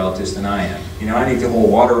smarter about this than I am. You know, I need to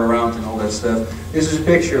hold water around and all that stuff. This is a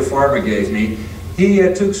picture a farmer gave me. He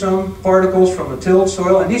took some particles from a tilled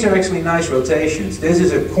soil, and these are actually nice rotations. This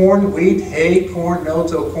is a corn, wheat, hay, corn,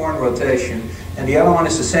 no-till corn rotation. And the other one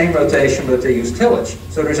is the same rotation, but they use tillage.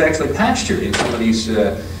 So there's actually pasture in some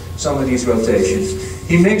of these rotations.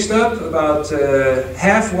 He mixed up about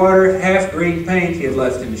half water, half green paint he had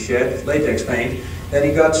left in the shed, latex paint. Then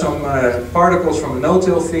he got some particles from a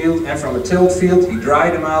no-till field and from a tilled field. He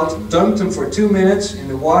dried them out, dunked them for 2 minutes in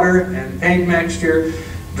the water and paint mixture,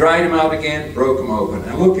 dried them out again, broke them open.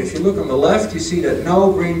 And look, if you look on the left, you see that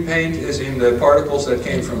no green paint is in the particles that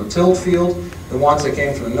came from a tilled field. The ones that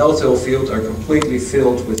came from the no-till field are completely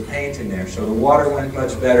filled with paint in there. So the water went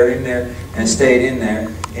much better in there and stayed in there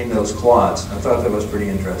in those clods. I thought that was pretty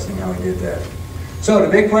interesting how he did that. So the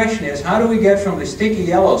big question is, how do we get from the sticky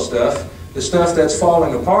yellow stuff, the stuff that's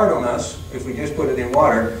falling apart on us, if we just put it in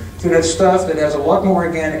water, to that stuff that has a lot more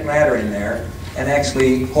organic matter in there and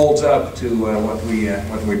actually holds up to what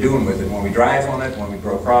we're doing with it when we drive on it, when we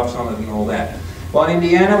grow crops on it and all that. Well, in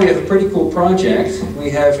Indiana we have a pretty cool project.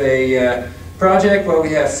 We have a project where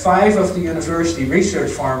we have 5 of the university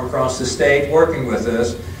research farms across the state working with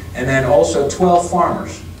us, and then also 12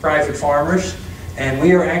 farmers, private farmers, and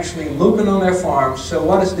we are actually looking on their farms. So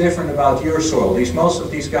what is different about your soil? Most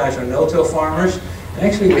of these guys are no-till farmers, and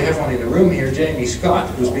actually we have one in the room here, Jamie Scott,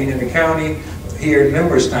 who's been in the county here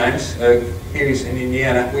numerous times. Here he's in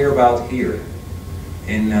Indiana. We're about here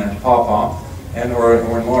in Paw Paw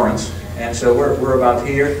or in Lawrence, and so we're about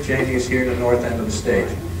here. Jamie is here in the north end of the state.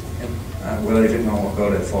 Well, I didn't know we'll go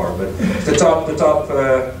that far, but the top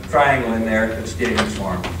triangle in there, that's Jamie's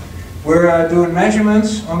farm. We're doing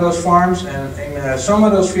measurements on those farms, and in some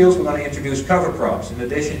of those fields we're going to introduce cover crops in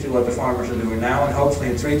addition to what the farmers are doing now, and hopefully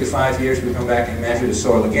in 3 to 5 years we come back and measure the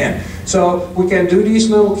soil again. So we can do these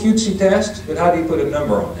little cutesy tests, but how do you put a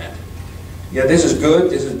number on that? Yeah, this is good,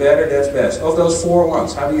 this is better, that's best. Of those 4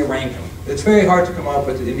 ones, how do you rank them? It's very hard to come up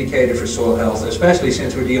with an indicator for soil health, especially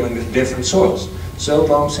since we're dealing with different soils. Silt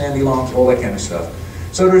loams, sandy loams, all that kind of stuff.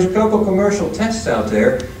 So there's a couple commercial tests out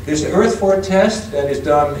there. There's the Earthford test that is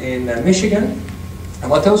done in Michigan.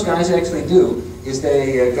 And what those guys actually do is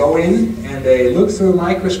they go in and they look through a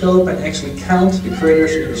microscope and actually count the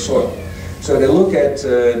critters in the soil. So they look at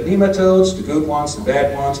nematodes, the good ones, the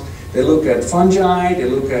bad ones. They look at fungi, they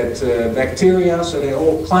look at bacteria, so they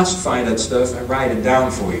all classify that stuff and write it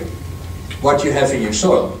down for you, what you have in your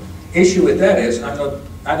soil. Issue with that is, I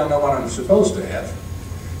don't know what I'm supposed to have.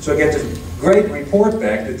 So I get this great report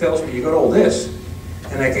back that tells me you got all this,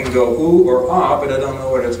 and I can go ooh or ah, but I don't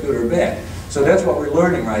know whether it's good or bad. So that's what we're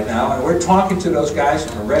learning right now, and we're talking to those guys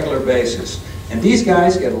on a regular basis. And these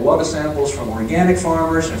guys get a lot of samples from organic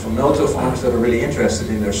farmers and from no-till farmers that are really interested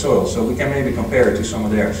in their soil, so we can maybe compare it to some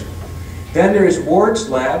of theirs. Then there is Ward's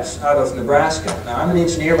Labs out of Nebraska. Now I'm an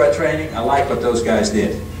engineer by training, I like what those guys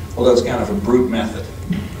did, although it's kind of a brute method.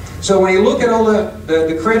 So when you look at all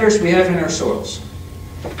the critters we have in our soils,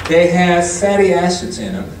 they have fatty acids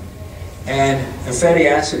in them, and a fatty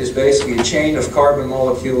acid is basically a chain of carbon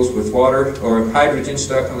molecules with water or hydrogen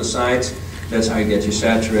stuck on the sides. That's how you get your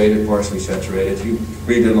saturated, partially saturated. You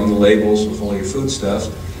read it on the labels of all your foodstuffs.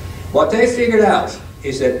 What they figured out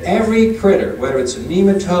is that every critter, whether it's a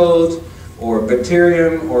nematode or a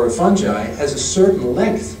bacterium or a fungi, has a certain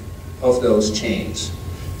length of those chains.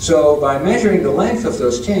 So by measuring the length of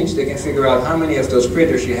those chains, they can figure out how many of those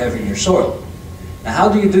critters you have in your soil. Now, how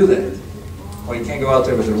do you do that? Well, you can't go out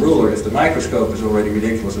there with a ruler. If the microscope is already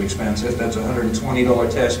ridiculously expensive, that's a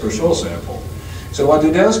 $120 test per soil sample. So what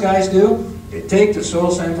do those guys do? They take the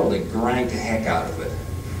soil sample, they grind the heck out of it.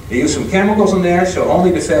 They use some chemicals in there, so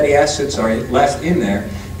only the fatty acids are left in there.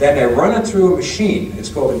 Then they run it through a machine. It's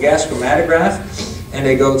called a gas chromatograph, and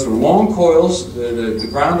they go through long coils, the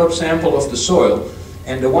ground-up sample of the soil.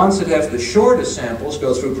 And the ones that have the shortest samples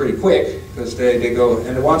go through pretty quick, because they go,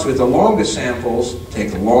 and the ones with the longest samples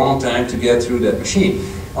take a long time to get through that machine.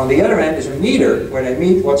 On the other end is a meter where they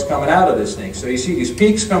meet what's coming out of this thing. So you see these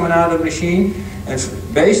peaks coming out of the machine, and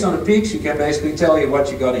based on the peaks you can basically tell you what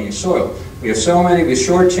you got in your soil. We have so many with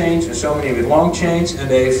short chains and so many with long chains, and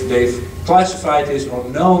they've classified this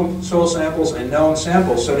on known soil samples and known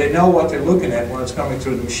samples, so they know what they're looking at when it's coming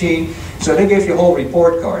through the machine. So they give you a whole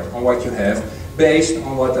report card on what you have, based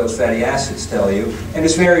on what those fatty acids tell you, and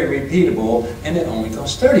it's very repeatable, and it only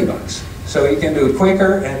costs 30 bucks. So you can do it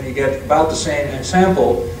quicker, and you get about the same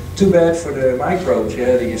sample. Too bad for the microbes you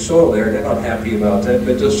had in your soil there, they're not happy about that,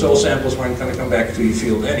 but those soil samples weren't going to come back to your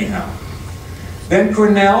field anyhow. Then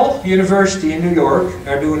Cornell University in New York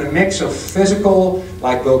are doing a mix of physical,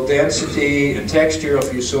 like both density and texture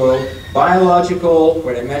of your soil, biological,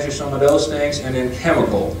 where they measure some of those things, and then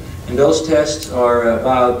chemical. And those tests are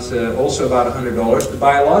also about $100. The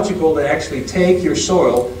biological, they actually take your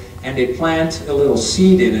soil and they plant a little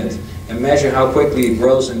seed in it and measure how quickly it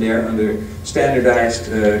grows in there under standardized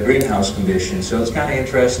greenhouse conditions. So it's kind of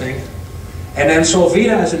interesting. And then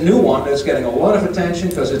Solvita is a new one that's getting a lot of attention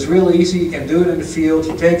because it's real easy. You can do it in the field.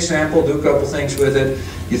 You take a sample, do a couple things with it.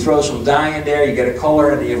 You throw some dye in there, you get a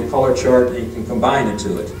color, and you have a color chart, and you can combine it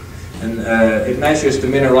to it. And it measures the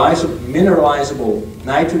mineralizable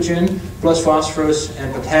nitrogen, plus phosphorus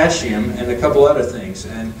and potassium, and a couple other things.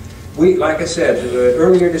 And we, like I said,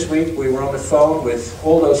 earlier this week we were on the phone with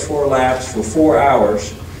all those 4 labs for 4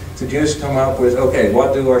 hours to just come up with, okay,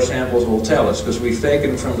 what do our samples will tell us? Because we've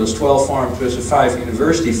taken from those 12 farms plus the 5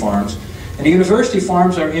 university farms. And the university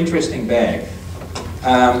farms are an interesting bag.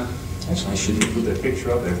 Actually, I should put that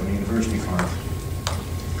picture up there from the university farms.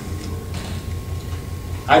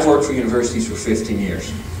 I've worked for universities for 15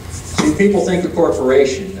 years. See, people think a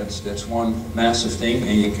corporation, that's one massive thing,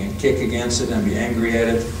 and you can kick against it and be angry at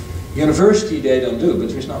it. University, they don't do, but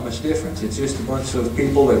there's not much difference. It's just a bunch of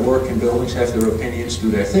people that work in buildings, have their opinions, do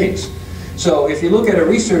their things. So if you look at the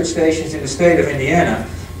research stations in the state of Indiana,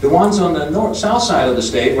 the ones on the south side of the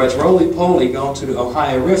state, where it's roly-poly going to the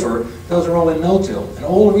Ohio River, those are all in no-till. And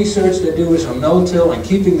all the research they do is on no-till and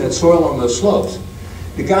keeping that soil on those slopes.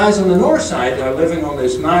 The guys on the north side are living on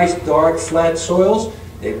this nice, dark, flat soils.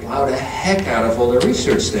 They plow the heck out of all their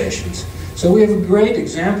research stations. So we have a great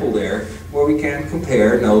example there where we can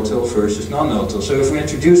compare no-till versus non-no-till. So if we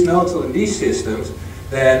introduce no-till in these systems,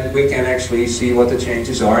 then we can actually see what the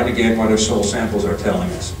changes are, and again, what our soil samples are telling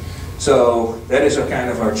us. So that is kind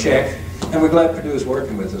of our check, and we're glad Purdue is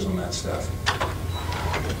working with us on that stuff.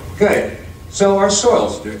 Okay. So our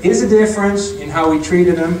soils, there is a difference in how we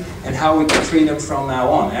treated them and how we can treat them from now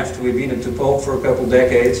on, after we beat them to pulp for a couple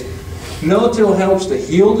decades. No-till helps to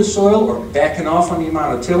heal the soil or backing off on the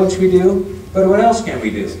amount of tillage we do, but what else can we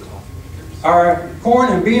do? Our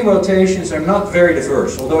corn and bean rotations are not very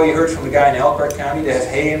diverse, although you heard from the guy in Elkhart County, they have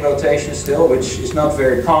hay in rotation still, which is not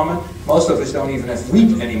very common. Most of us don't even have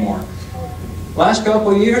wheat anymore. Last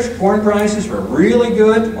couple of years, corn prices were really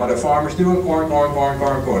good. What are farmers doing? Corn, corn, corn,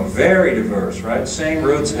 corn, corn. Very diverse, right? Same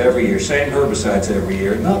roots every year, same herbicides every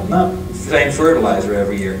year, not same fertilizer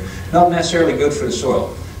every year. Not necessarily good for the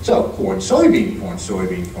soil. So corn, soybean, corn,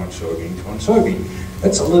 soybean, corn, soybean, corn, soybean.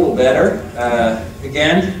 That's a little better.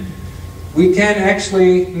 Again, we can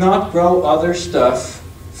actually not grow other stuff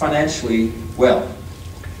financially well,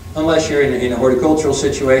 unless you're in a horticultural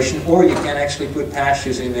situation, or you can actually put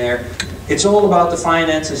pastures in there. It's all about the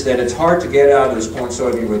finances that it's hard to get out of this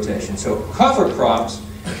corn-soybean rotation. So cover crops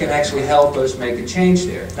can actually help us make a change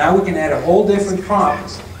there. Now we can add a whole different crop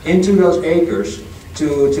into those acres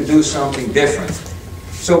to do something different.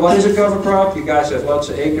 So what is a cover crop? You guys have lots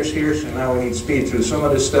of acres here, so now we need to speed through some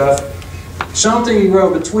of this stuff. Something you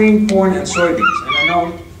grow between corn and soybeans. And I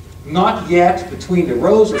know not yet between the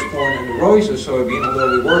rows of corn and the rows of soybean,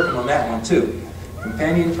 although we're working on that one too.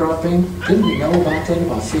 Companion cropping, didn't we know about that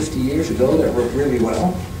about 50 years ago? That worked really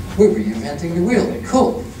well. We're reinventing the wheel.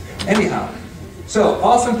 Cool. Anyhow, So,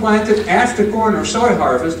 often planted after corn or soy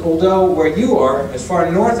harvest, although where you are, as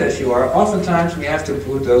far north as you are, oftentimes we have to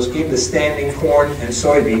put those in the standing corn and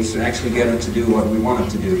soybeans to actually get them to do what we want them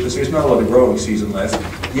to do, because there's not a lot of growing season left.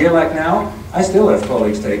 A year like now, I still have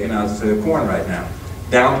colleagues taking out corn right now.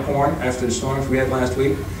 Down corn after the storms we had last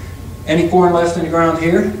week. Any corn left in the ground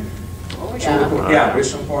here? Oh, yeah. Yeah,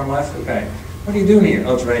 there's some corn left, okay. What are you doing here?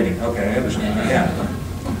 Oh, it's raining, okay, I understand, yeah.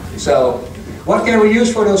 So, what can we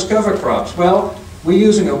use for those cover crops? Well, we're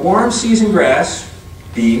using a warm season grass,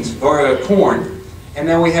 beans, or corn, and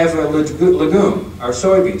then we have a legume, our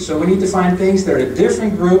soybeans. So we need to find things that are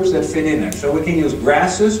different groups that fit in there. So we can use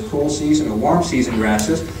grasses, cool season or warm season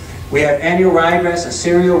grasses. We have annual ryegrass and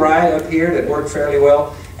cereal rye up here that work fairly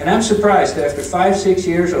well. And I'm surprised after 5-6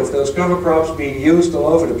 years of those cover crops being used all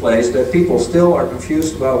over the place that people still are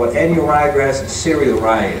confused about what annual ryegrass and cereal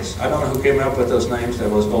rye is. I don't know who came up with those names, that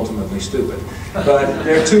was ultimately stupid. But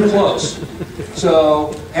they're too close.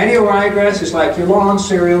 So annual ryegrass is like your lawn,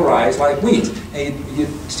 cereal rye is like wheat. And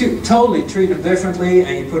you totally treat them differently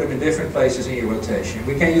and you put them in different places in your rotation.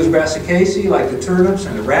 We can use brassicacea like the turnips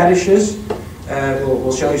and the radishes.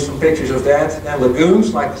 We'll show you some pictures of that. And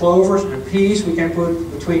legumes like clovers and peas we can put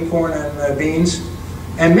between corn and beans.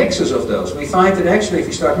 And mixes of those. We find that actually if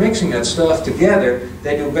you start mixing that stuff together,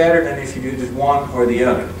 they do better than if you do just one or the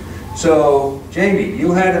other. So, Jamie,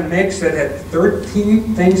 you had a mix that had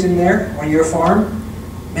 13 things in there on your farm.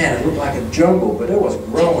 Man, it looked like a jungle, but it was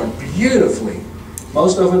growing beautifully.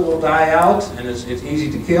 Most of it will die out, and it's easy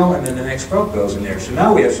to kill, and then the next crop goes in there. So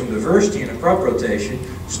now we have some diversity in the crop rotation,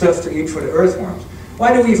 stuff to eat for the earthworms.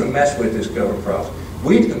 Why do we even mess with this cover crop?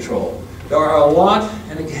 Weed control. There are a lot,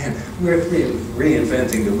 and again, we're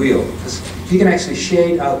reinventing the wheel. You can actually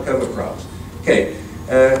shade out cover crops. Okay,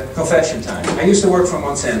 confession time. I used to work for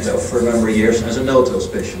Monsanto for a number of years as a no-till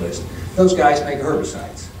specialist. Those guys make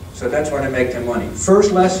herbicides. So that's where they make their money.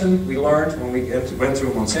 First lesson we learned when we went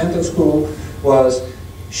through Monsanto school was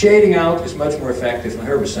shading out is much more effective than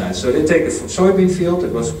herbicides. So they take a soybean field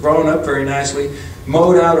that was grown up very nicely,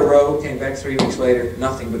 mowed out a row, came back 3 weeks later,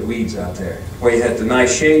 nothing but weeds out there. Where you had the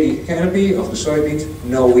nice shady canopy of the soybeans,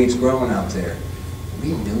 no weeds growing out there. We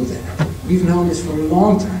knew that. We've known this for a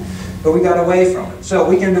long time, but we got away from it. So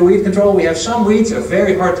we can do weed control. We have some weeds that are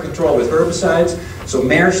very hard to control with herbicides. So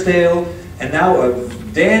marestale, and now a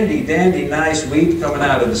dandy, nice weed coming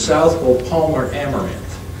out of the south called Palmer amaranth.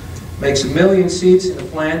 Makes 1 million seeds in the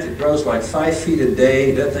plant. It grows like 5 feet a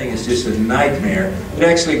day. That thing is just a nightmare. It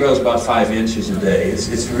actually grows about 5 inches a day.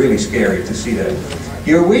 It's really scary to see that.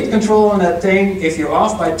 Your weed control on that thing, if you're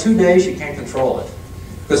off by 2 days, you can't control it.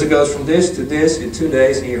 Because it goes from this to this in 2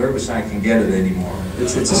 days, and your herbicide can't get it anymore.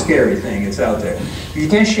 It's a scary thing. It's out there. You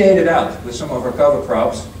can shade it out with some of our cover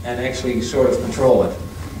crops and actually sort of control it.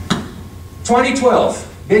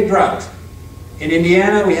 2012, big drought. In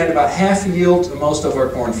Indiana, we had about half the yield of most of our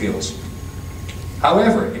cornfields.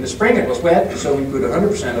 However, in the spring it was wet, so we put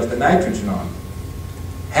 100% of the nitrogen on.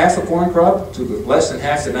 Half a corn crop took less than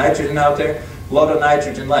half the nitrogen out there, a lot of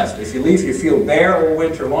nitrogen left. If you leave your field bare all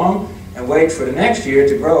winter long and wait for the next year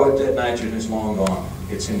to grow it, that nitrogen is long gone.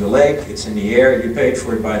 It's in the lake, it's in the air, you paid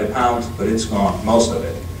for it by the pound, but it's gone, most of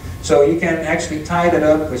it. So you can actually tie that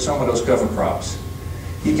up with some of those cover crops.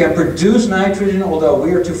 You can produce nitrogen, although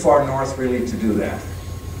we are too far north really to do that.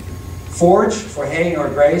 Forage for haying or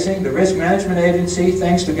grazing. The Risk Management Agency,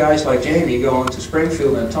 thanks to guys like Jamie going to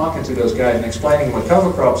Springfield and talking to those guys and explaining what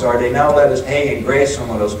cover crops are, they now let us hay and graze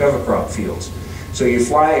some of those cover crop fields. So you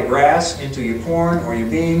fly a grass into your corn or your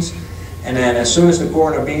beans, and then as soon as the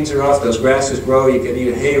corn or beans are off, those grasses grow. You can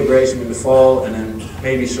either hay or graze them in the fall, and then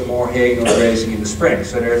maybe some more hay or grazing in the spring.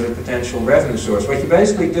 So there's a potential revenue source. What you're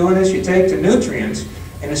basically doing is you take the nutrients,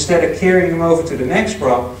 and instead of carrying them over to the next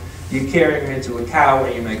crop, you carry them into a cow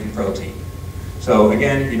and you're making protein. So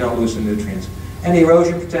again, you don't lose the nutrients. And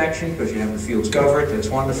erosion protection, because you have the fields covered, that's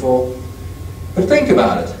wonderful. But think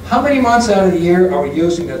about it. How many months out of the year are we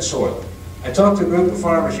using that soil? I talked to a group of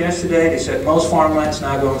farmers yesterday. They said most farmland's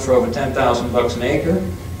now going for over $10,000 an acre.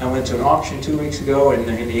 I went to an auction 2 weeks ago in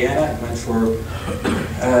Indiana. It went for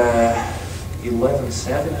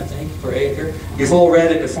 11.7, I think, per acre. You've all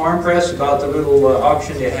read in the farm press about the little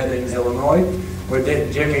auction they had in Illinois, where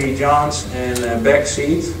Jimmy Johns and Beck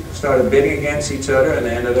Seed started bidding against each other, and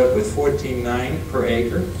they ended up with $14.9 per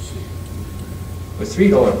acre. With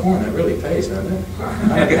 $3 corn, that really pays, doesn't it?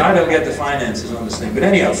 I don't get the finances on this thing. But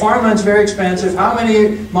anyhow, farmland's very expensive. How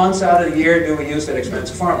many months out of the year do we use that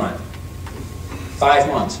expensive farmland? 5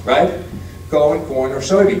 months, right? Corn or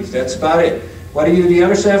soybeans, that's about it. What do you do the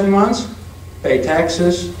other 7 months? Pay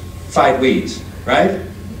taxes, fight weeds, right?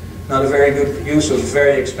 Not a very good use of a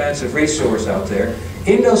very expensive resource out there.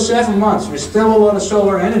 In those 7 months, there's still a lot of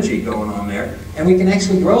solar energy going on there, and we can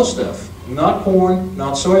actually grow stuff. Not corn,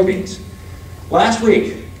 not soybeans. Last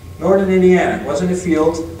week, northern Indiana was in the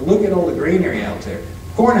field. Look at all the greenery out there.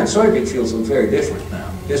 Corn and soybean fields look very different now.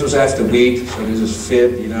 This was after wheat, so this is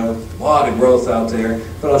fit, you know, a lot of growth out there.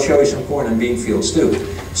 But I'll show you some corn and bean fields too.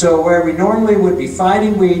 So where we normally would be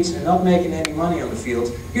fighting weeds and not making any money on the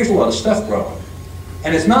fields, here's a lot of stuff growing.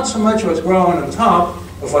 And it's not so much what's growing on top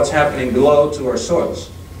of what's happening below to our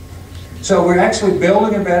soils. So we're actually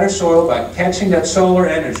building a better soil by catching that solar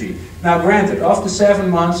energy. Now granted, after 7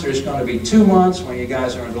 months, there's going to be 2 months when you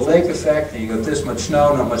guys are in the lake effect and you got this much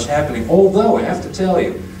snow, not much happening. Although, I have to tell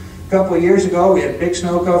you, a couple of years ago we had big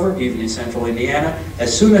snow cover, even in central Indiana.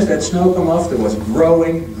 As soon as that snow came off, there was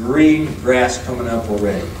growing green grass coming up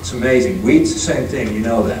already. It's amazing. Weeds, the same thing, you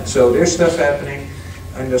know that. So there's stuff happening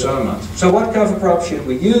in those other months. So what cover crop should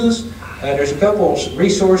we use? There's a couple of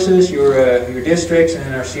resources. Your districts and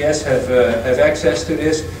NRCS have access to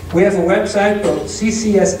this. We have a website called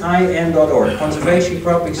ccsin.org, Conservation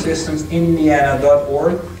Cropping Systems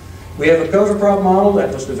Indiana.org. We have a cover crop model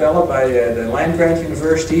that was developed by the land-grant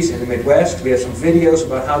universities in the Midwest. We have some videos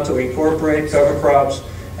about how to incorporate cover crops,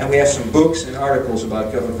 and we have some books and articles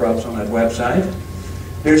about cover crops on that website.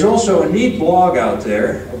 There's also a neat blog out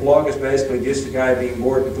there. A blog is basically just a guy being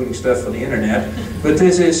bored and putting stuff on the internet. But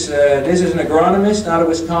this is an agronomist out of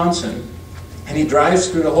Wisconsin, and he drives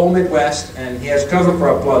through the whole Midwest, and he has cover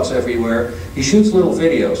crop plots everywhere. He shoots little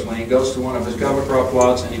videos when he goes to one of his cover crop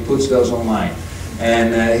plots, and he puts those online.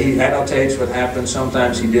 And he annotates what happens.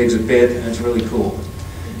 Sometimes he digs a pit, and it's really cool.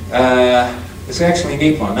 It's actually a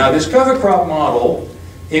neat one. Now, this cover crop model,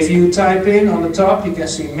 if you type in on the top, you can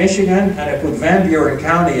see Michigan, and I put Van Buren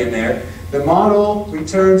County in there. The model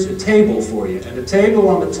returns a table for you, and the table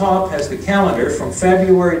on the top has the calendar from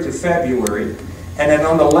February to February, and then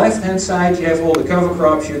on the left-hand side you have all the cover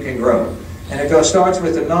crops you can grow. And it starts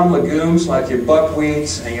with the non-legumes like your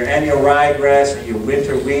buckwheats and your annual ryegrass and your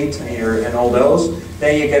winter wheat and all those.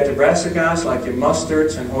 Then you get the brassicas like your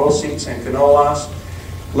mustards and oilseeds and canolas.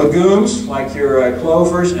 Legumes like your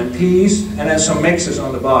clovers and peas, and then some mixes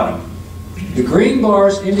on the bottom. The green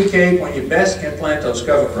bars indicate when you best can plant those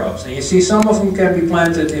cover crops. And you see some of them can be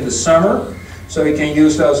planted in the summer, so you can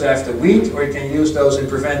use those after wheat, or you can use those in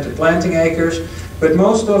prevented planting acres. But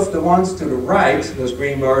most of the ones to the right, those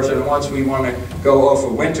green bars, are the ones we want to go over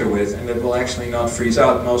winter with, and that will actually not freeze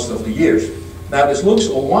out most of the years. Now this looks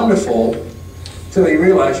all wonderful till you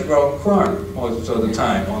realize you're growing corn most of the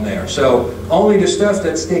time on there. So only the stuff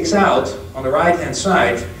that sticks out on the right-hand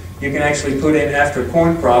side you can actually put in after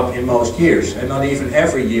corn crop in most years, and not even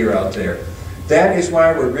every year out there. That is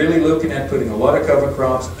why we're really looking at putting a lot of cover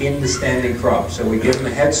crops in the standing crop. So we give them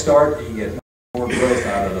a head start and you get more growth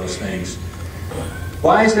out of those things.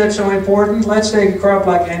 Why is that so important? Let's take a crop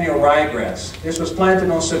like annual ryegrass. This was planted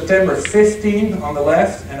on September 15 on the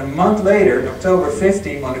left, and a month later, October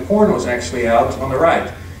 15, when the corn was actually out on the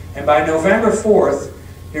right. And by November 4th,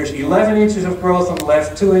 there's 11 inches of growth on the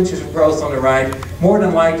left, 2 inches of growth on the right. More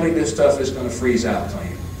than likely, this stuff is going to freeze out on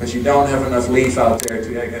you, because you don't have enough leaf out there to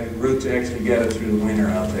get a root to actually get it through the winter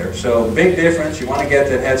out there. So big difference. You want to get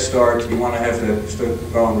that head start. You want to have the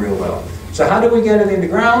stuff growing real well. So how do we get it in the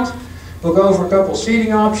ground? We'll go over a couple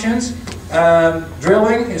seeding options.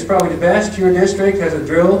 Drilling is probably the best. Your district has a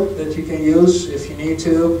drill that you can use if you need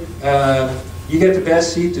to. You get the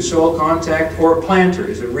best seed to soil contact, or a planter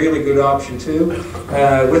is a really good option too.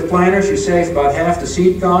 With planters you save about half the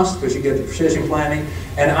seed cost because you get the precision planting.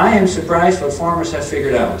 And I am surprised what farmers have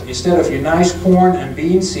figured out. Instead of your nice corn and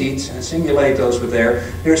bean seeds and simulate those with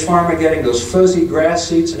there's farmer getting those fuzzy grass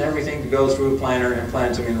seeds and everything to go through a planter and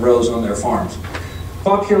plant them in rows on their farms.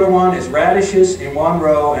 Popular one is radishes in one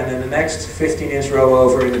row, and then the next 15-inch row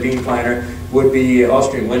over in the bean planter would be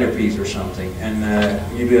Austrian winter peas or something. And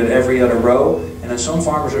you do it every other row, and then some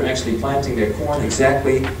farmers are actually planting their corn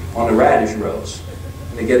exactly on the radish rows.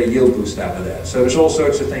 And they get a yield boost out of that. So there's all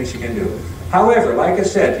sorts of things you can do. However, like I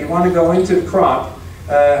said, you want to go into the crop.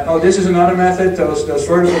 This is another method, those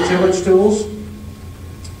vertical tillage tools.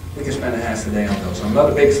 We can spend a half a day on those. I'm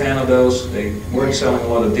not a big fan of those. They weren't selling a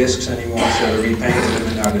lot of discs anymore, so they repainted them,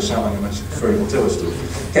 and now they're selling them as vertical tillage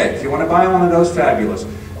tools. Okay, if you want to buy one of those, fabulous.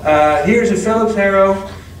 Here's a Phillips harrow.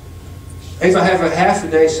 If I have a half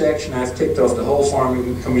a day section, I've ticked off the whole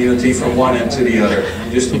farming community from one end to the other.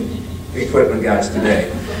 I'm just equipment guys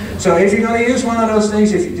today. So if you're going to use one of those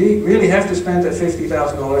things, if you really have to spend that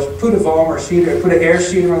 $50,000, put a Vollmer seeder, put an air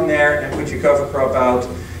seeder on there, and put your cover crop out.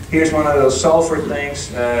 Here's one of those sulfur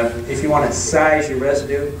things. If you want to size your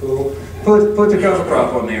residue, cool. Put the cover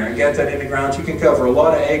crop on there and get that in the ground. You can cover a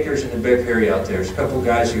lot of acres in the big area out there. There's a couple of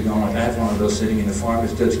guys who are going, I have one of those sitting in the farm.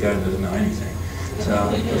 This Dutch guy doesn't know anything. So,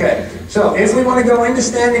 okay. So if we want to go into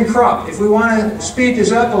standing crop, if we want to speed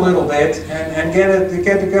this up a little bit and get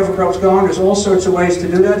the cover crops going, there's all sorts of ways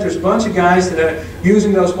to do that. There's a bunch of guys that are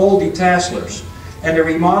using those old detasselers and they're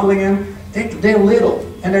remodeling them. They're little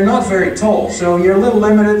and they're not very tall, so you're a little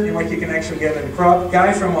limited in what you can actually get in the crop. A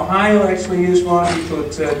guy from Ohio actually used one. He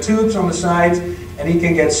put tubes on the sides and he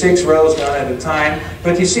can get 6 rows done at a time.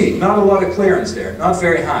 But you see, not a lot of clearance there, not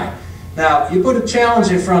very high. Now, you put a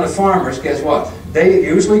challenge in front of farmers, guess what? They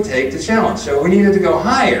usually take the challenge. So we needed to go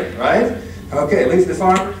higher, right? Okay, leave the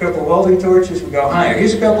farmer, a couple of welding torches, we go higher.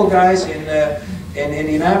 Here's a couple of guys in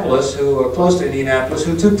Indianapolis, who are close to Indianapolis,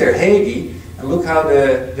 who took their Hagee, and look how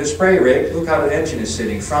the spray rig, look how the engine is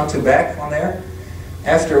sitting, front to back on there.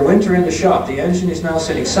 After a winter in the shop, the engine is now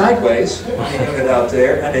sitting sideways on the unit out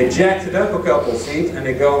there, and they jacked it up a couple of feet, and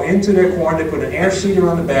they go into their corn, they put an air seeder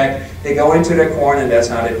on the back, they go into their corn, and that's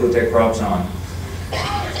how they put their crops on.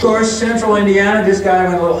 Of course, central Indiana, this guy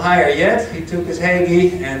went a little higher yet. He took his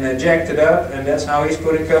Hagee and jacked it up, and that's how he's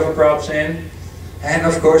putting cover crops in. And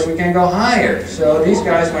of course, we can go higher. So these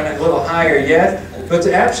guys went a little higher yet. But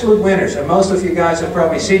the absolute winners, and most of you guys have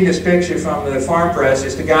probably seen this picture from the farm press,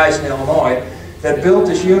 is the guys in Illinois that built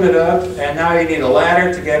this unit up, and now you need a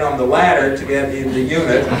ladder to get on the ladder to get in the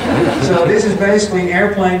unit. So this is basically an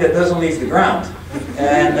airplane that doesn't leave the ground.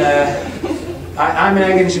 And I'm an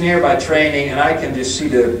ag engineer by training, and I can just see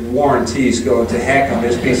the warranties going to heck on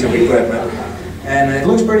this piece of equipment. And it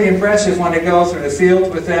looks pretty impressive when they go through the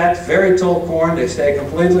field with that. Very tall corn, they stay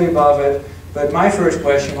completely above it. But my first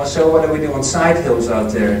question was, so what do we do on side hills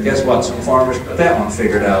out there? And guess what? Some farmers got that one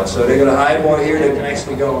figured out. So they got a high boy here that can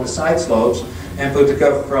actually go on the side slopes and put the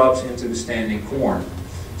cover crops into the standing corn.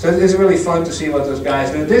 So it's really fun to see what those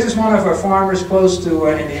guys do. This is one of our farmers close to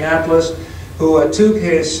Indianapolis who took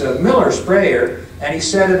his Miller sprayer and he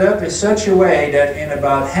set it up in such a way that in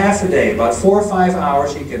about half a day, about 4 or 5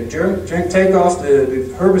 hours, he can take off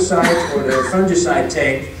the herbicide or the fungicide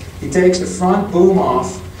tank. He takes the front boom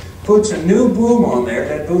off, puts a new boom on there.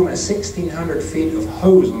 That boom has 1,600 feet of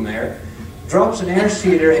hose on there. Drops an air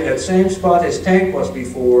seeder in that same spot his tank was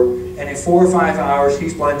before, and in 4 or 5 hours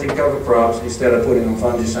he's planting cover crops instead of putting on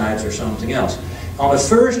fungicides or something else. On the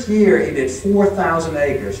first year he did 4,000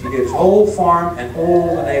 acres. He did his whole farm, and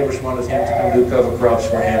all the neighbors wanted him to come do cover crops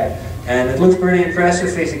for him. And it looks pretty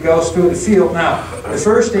impressive as he goes through the field. Now, the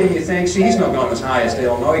first thing you think, see, he's not going as high as the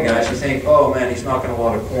Illinois guys. You think, oh man, he's knocking a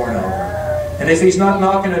lot of corn over. And if he's not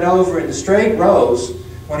knocking it over in the straight rows,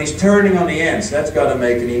 when he's turning on the ends, that's got to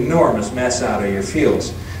make an enormous mess out of your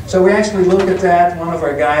fields. So we actually looked at that. One of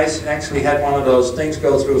our guys actually had one of those things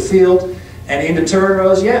go through a field, and in the turn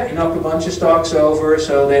rows, yeah, he knocked a bunch of stalks over.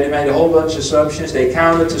 So they made a whole bunch of assumptions. They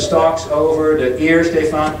counted the stalks over, the ears they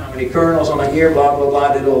found, how many kernels on an ear, blah, blah,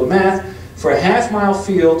 blah, did all the math. For a half-mile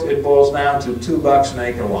field, it boils down to $2 an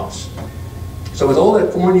acre loss. So with all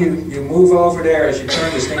that corn you move over there as you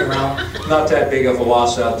turn this thing around, not that big of a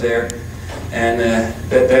loss out there. And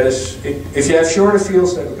that is, if you have shorter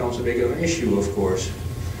fields, that becomes a big of an issue, of course.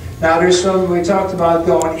 Now there's some, we talked about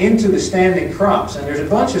going into the standing crops, and there's a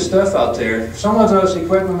bunch of stuff out there. Some of those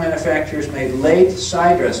equipment manufacturers made late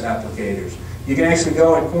side dress applicators. You can actually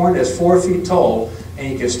go in corn that's 4 feet tall,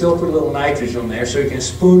 and you can still put a little nitrogen on there so you can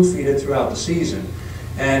spoon feed it throughout the season.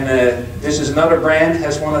 And this is another brand,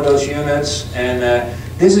 has one of those units, and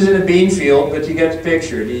this is in a bean field, but you get the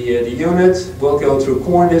picture. The unit will go through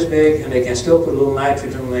corn this big, and they can still put a little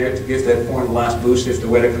nitrogen on there to give that corn the last boost if the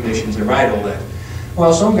weather conditions are right, all that.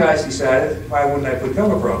 Well, some guys decided, why wouldn't I put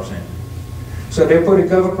cover crops in? So they're putting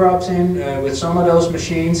cover crops in with some of those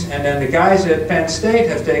machines, and then the guys at Penn State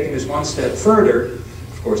have taken this one step further.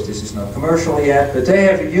 Of course, this is not commercial yet, but they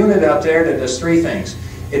have a unit out there that does 3 things.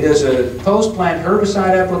 It does a post-plant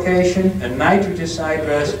herbicide application, a nitrogen side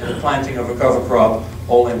dress, and a planting of a cover crop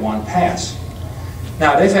all in one pass.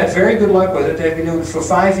 Now, they've had very good luck with it. They've been doing it for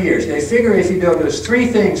 5 years. They figure if you do those 3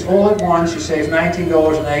 things all at once, you save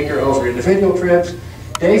 $19 an acre over individual trips.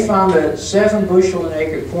 They found a 7 bushel an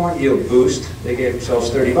acre corn yield boost. They gave themselves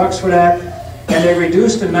 $30 for that. And they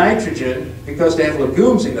reduced the nitrogen because they have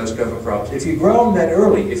legumes in those cover crops. If you grow them that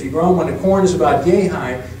early, if you grow them when the corn is about yay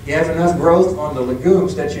high, you have enough growth on the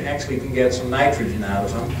legumes that you actually can get some nitrogen out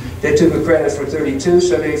of them. They took a credit for 32,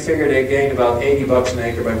 so they figured they gained about $80 an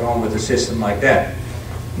acre by going with a system like that.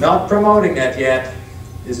 Not promoting that yet.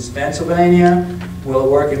 Is this Pennsylvania? Will it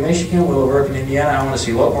work in Michigan? Will it work in Indiana? I want to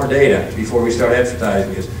see a lot more data before we start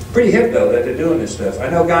advertising this. Pretty hip though that they're doing this stuff. I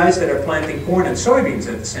know guys that are planting corn and soybeans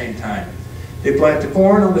at the same time. They plant the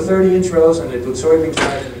corn on the 30-inch rows and they put soybeans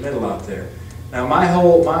right in the middle out there. Now my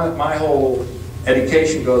whole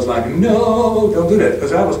education goes like, no, don't do that.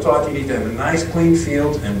 Because I was taught you need to have a nice clean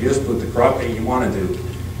field and just put the crop that you want to do.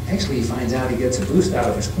 Actually he finds out he gets a boost out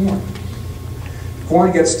of his corn.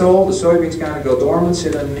 Corn gets stalled, the soybeans kind of go dormant,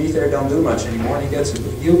 sit underneath there, don't do much anymore, and he gets a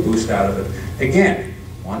yield boost out of it. Again,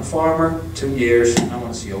 one farmer, 2 years. I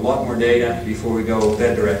want to see a lot more data before we go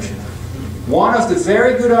that direction. One of the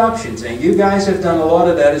very good options, and you guys have done a lot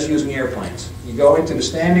of that, is using airplanes. You go into the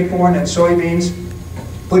standing corn and soybeans,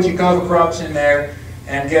 put your cover crops in there,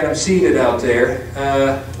 and get them seeded out there.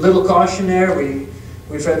 Little caution there,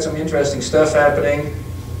 we've had some interesting stuff happening.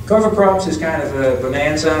 Cover crops is kind of a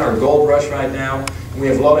bonanza or gold rush right now. We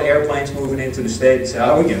have a lot of airplanes moving into the state and say,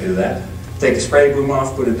 oh, we can do that. Take the spray boom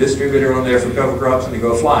off, put a distributor on there for cover crops, and they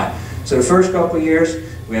go fly. So the first couple of years,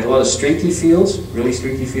 we had a lot of streaky fields, really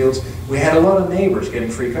streaky fields. We had a lot of neighbors getting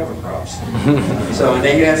free cover crops. So, and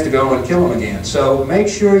then you have to go and kill them again. So make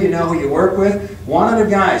sure you know who you work with. One of the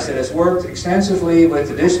guys that has worked extensively with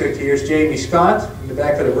the district here is Jamie Scott, in the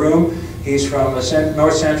back of the room. He's from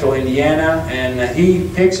north central Indiana, and he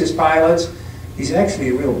picks his pilots. He's actually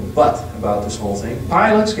a real butt about this whole thing.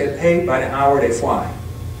 Pilots get paid by the hour they fly.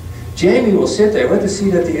 Jamie will sit there with the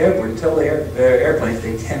seat at the airport and tell the airplanes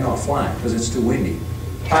they cannot fly because it's too windy.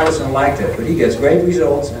 Pilots don't like that, but he gets great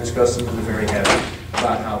results, and his customers are very happy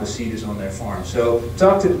about how the seed is on their farm. So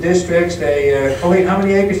talk to the districts. Colleen, how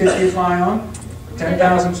many acres did you fly on?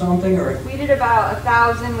 10,000 something? Or? We did about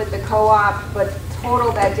 1,000 with the co-op, but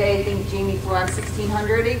total that day, I think Jamie flew on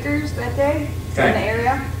 1,600 acres that day in the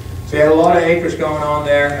area. So you had a lot of acres going on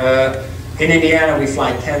there. In Indiana, we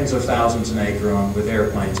fly tens of thousands an acre on with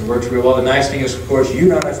airplanes. It works real well. The nice thing is, of course, you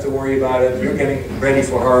don't have to worry about it. You're getting ready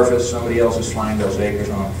for harvest. Somebody else is flying those acres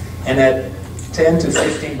on. And at 10 to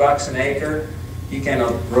 15 bucks an acre, you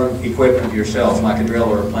cannot run equipment yourself, like a drill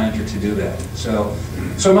or a planter, to do that. So,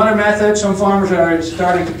 some other methods. Some farmers are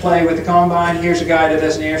starting to play with the combine. Here's a guy that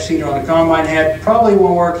has an air seeder on the combine head. Probably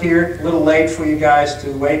won't work here. A little late for you guys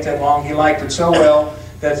to wait that long. He liked it so well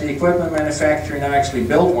that the equipment manufacturer now actually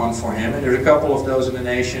built one for him, and there's a couple of those in the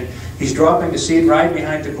nation. He's dropping the seed right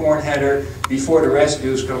behind the corn header before the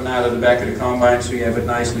residues come out of the back of the combine, so you have it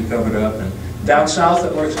nicely covered up. And down south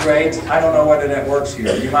it works great. I don't know whether that works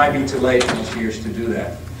here. You might be too late most years to do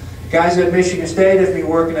that. Guys at Michigan State have been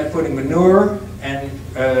working at putting manure and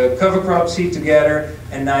cover crop seed together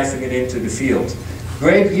and knifing it into the field.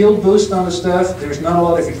 Great yield boost on the stuff. There's not a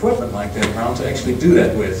lot of equipment like that around to actually do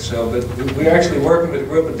that with. So, but we're actually working with a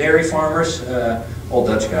group of dairy farmers, all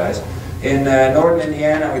Dutch guys, in northern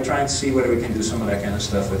Indiana. We're trying to see whether we can do some of that kind of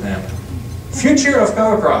stuff with them. Future of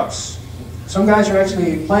cover crops. Some guys are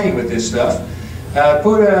actually playing with this stuff.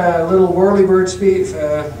 Put a little whirlybird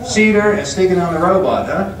seeder and stick it on the robot,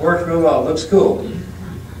 huh? Works real well, looks cool.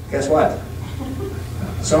 Guess what?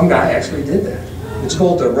 Some guy actually did that. It's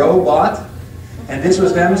called the robot. And this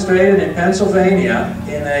was demonstrated in Pennsylvania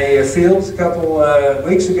in a field a couple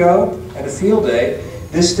weeks ago at a field day.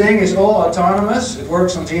 This thing is all autonomous. It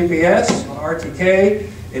works on GPS, on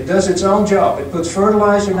RTK. It does its own job. It puts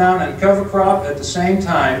fertilizer down and cover crop at the same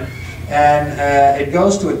time. And it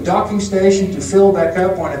goes to a docking station to fill back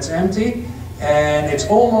up when it's empty. And it's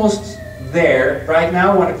almost there. Right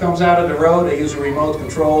now, when it comes out of the row, they use a remote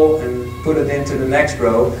control and put it into the next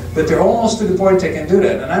row. But they're almost to the point they can do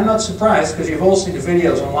that. And I'm not surprised, because you've all seen the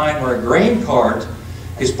videos online where a grain cart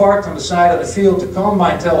is parked on the side of the field. The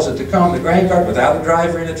combine tells it to come. The grain cart, without a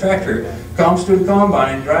driver in a tractor, comes to the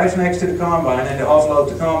combine, drives next to the combine, and they offload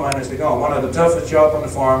the combine as they go. One of the toughest jobs on the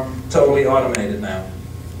farm, totally automated now.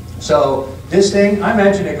 So this thing, I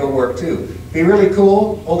imagine it will work too. Be really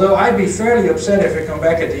cool, although I'd be fairly upset if it come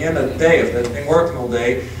back at the end of the day, if they've been working all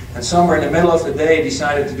day, and somewhere in the middle of the day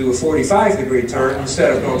decided to do a 45-degree turn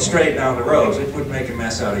instead of going straight down the rows. It would make a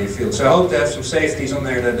mess out of your field. So I hope to have some safeties on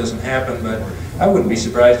there that doesn't happen, but I wouldn't be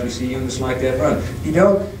surprised if we see units like that run. You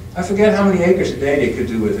know, I forget how many acres a day they could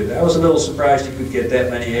do with it. I was a little surprised you could get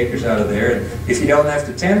that many acres out of there, and if you don't have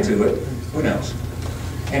to tend to it, who knows?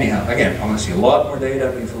 Anyhow, again, I want to see a lot more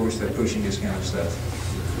data before we start pushing this kind of stuff.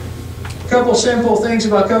 A couple simple things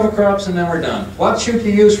about cover crops and then we're done. What should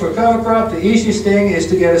you use for a cover crop? The easiest thing is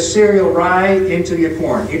to get a cereal rye into your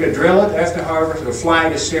corn. Either drill it after harvest or fly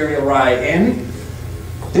the cereal rye in.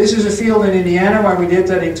 This is a field in Indiana where we did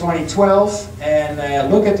that in 2012, and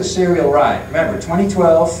look at the cereal rye. Remember,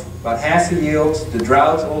 2012, about half the yield, the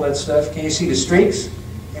drought, all that stuff. Can you see the streaks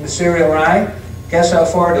in the cereal rye? Guess how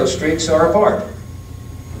far those streaks are apart?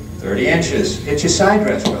 30 inches. It's your side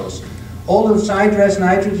dress rows. All the side dress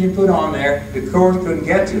nitrogen you put on there, the corn couldn't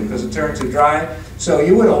get to because it turned too dry. So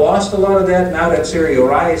you would have lost a lot of that. Now that cereal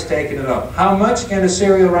rye is taking it up. How much can the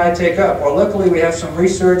cereal rye take up? Well, luckily we have some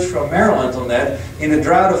research from Maryland on that. In the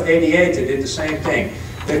drought of '88, they did the same thing.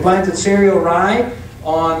 They planted cereal rye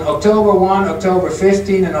on October 1, October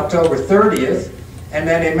 15, and October 30th. And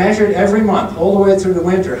then they measured every month, all the way through the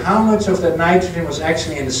winter, how much of that nitrogen was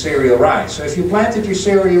actually in the cereal rye. So if you planted your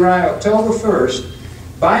cereal rye October 1st,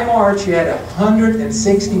 by March you had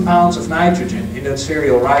 160 pounds of nitrogen in that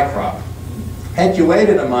cereal rye crop. Had you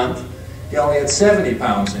waited a month, you only had 70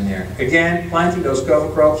 pounds in there. Again, planting those cover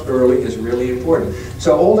crops early is really important.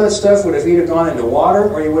 So all that stuff would have either gone into water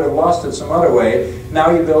or you would have lost it some other way.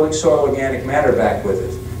 Now you're building soil organic matter back with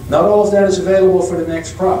it. Not all of that is available for the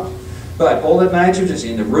next crop. But all that nitrogen is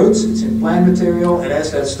in the roots, it's in plant material, and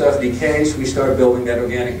as that stuff decays, we start building that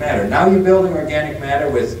organic matter. Now you're building organic matter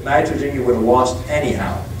with nitrogen you would have lost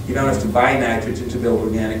anyhow. You don't have to buy nitrogen to build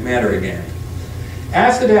organic matter again.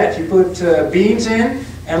 After that, you put beans in,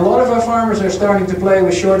 and a lot of our farmers are starting to play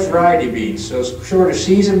with short variety beans. So shorter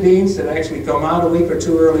season beans that actually come out a week or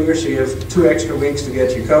two earlier, so you have 2 extra weeks to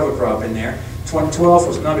get your cover crop in there. 2012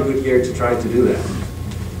 was not a good year to try to do that,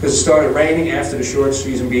 because it started raining after the short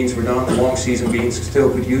season beans were done. The long season beans still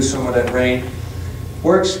could use some of that rain.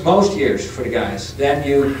 Works most years for the guys. Then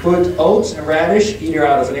you put oats and radish either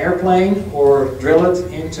out of an airplane or drill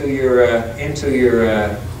it into your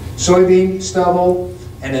soybean stubble,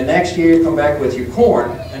 and the next year you come back with your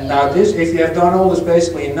corn. And now this, if you have done all this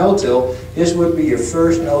basically in no-till, this would be your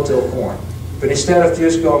first no-till corn. But instead of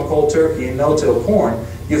just going cold turkey and no-till corn,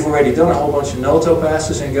 you've already done a whole bunch of no-till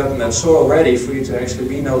passes and gotten that soil ready for you to actually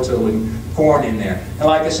be no-tilling corn in there. And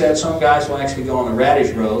like I said, some guys will actually go on the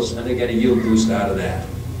radish rows and they get a yield boost out of that.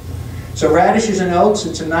 So radishes and oats,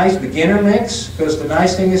 it's a nice beginner mix, because the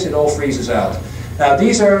nice thing is it all freezes out. Now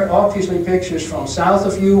these are obviously pictures from south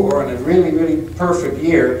of you or in a really, really perfect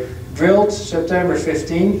year. Drilled September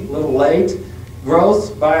 15th, a little late.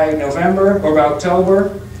 Growth by November or by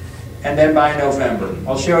October, and then by November.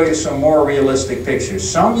 I'll show you some more realistic pictures.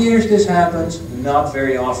 Some years this happens, not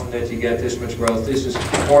very often that you get this much growth. This is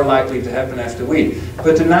more likely to happen after wheat.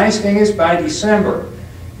 But the nice thing is by December,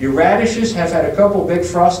 your radishes have had a couple big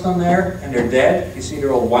frosts on there and they're dead. You see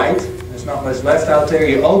they're all white. There's not much left out there.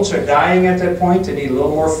 Your oats are dying at that point. They need a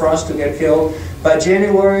little more frost to get killed. By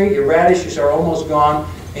January, your radishes are almost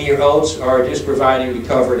gone and your oats are just providing the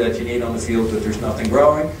cover that you need on the field, but there's nothing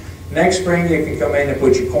growing. Next spring you can come in and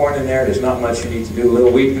put your corn in there. There's not much you need to do, a little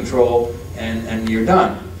weed control, and you're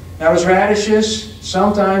done. Now as radishes,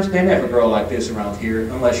 sometimes they never grow like this around here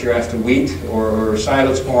unless you're after wheat or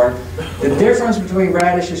silage corn. The difference between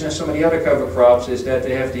radishes and some of the other cover crops is that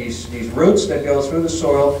they have these roots that go through the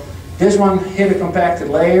soil. This one hit a compacted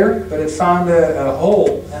layer, but it found a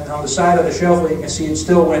hole and on the side of the shelf where you can see it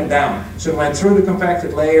still went down. So it went through the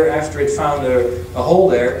compacted layer after it found a hole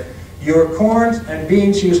there. Your corn and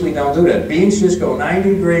beans usually don't do that. Beans just go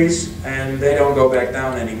 90 degrees and they don't go back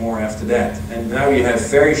down anymore after that. And now you have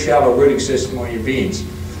very shallow rooting system on your beans.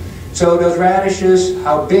 So those radishes,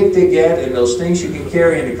 how big they get, and those things you can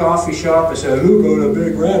carry in the coffee shop and say, look what a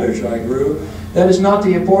big radish I grew. That is not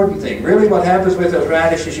the important thing. Really what happens with those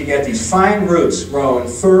radishes, you get these fine roots growing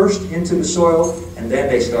first into the soil and then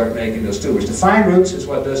they start making those tubers. The fine roots is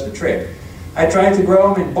what does the trick. I tried to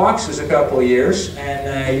grow them in boxes a couple of years,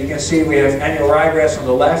 and you can see we have annual ryegrass on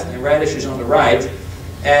the left and radishes on the right,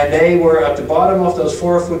 and they were at the bottom of those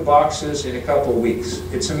 4-foot boxes in a couple of weeks.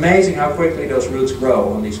 It's amazing how quickly those roots grow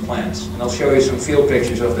on these plants, and I'll show you some field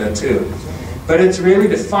pictures of that too. But it's really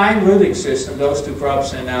the fine rooting system those two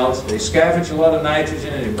crops send out. They scavenge a lot of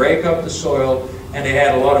nitrogen and they break up the soil, and they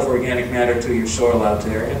add a lot of organic matter to your soil out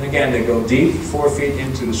there. And again, they go deep, 4 feet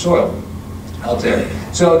into the soil out there.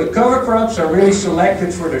 So the cover crops are really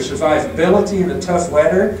selected for their survivability in the tough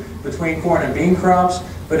weather between corn and bean crops,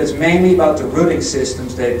 but it's mainly about the rooting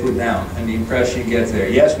systems they put down and the impression you get there.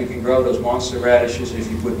 Yes, we can grow those monster radishes.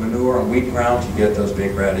 If you put manure on wheat ground, you get those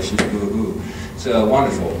big radishes, boo-hoo. So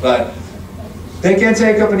wonderful. But they can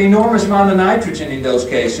take up an enormous amount of nitrogen in those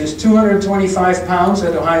cases. 225 pounds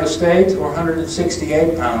at Ohio State or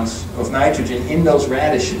 168 pounds of nitrogen in those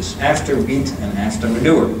radishes after wheat and after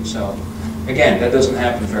manure. So again, that doesn't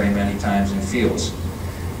happen very many times in fields.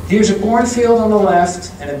 Here's a cornfield on the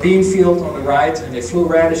left and a bean field on the right, and they flew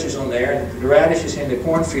radishes on there. And the radishes in the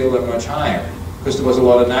cornfield are much higher because there was a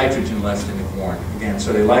lot of nitrogen left in the corn. Again,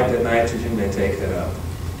 so they like that nitrogen, they take that up.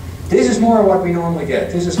 This is more what we normally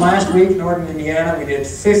get. This is last week, northern Indiana. We did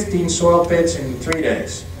 15 soil pits in 3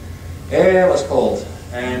 days. It was cold.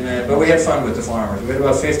 But we had fun with the farmers. We had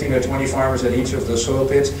about 15 or 20 farmers at each of the soil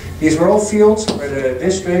pits. These were all fields where the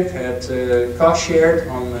district had cost shared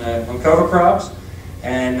on cover crops.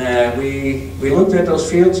 And we looked at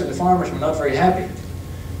those fields, and the farmers were not very happy,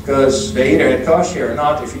 because they either had cost share or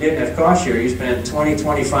not. If you didn't have cost share, you spent 20,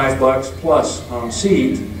 25 bucks plus on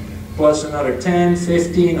seed, plus another 10,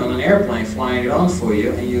 15 on an airplane flying it on for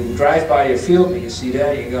you, and you drive by your field and you see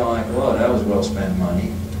that, and you go like, well, that was well spent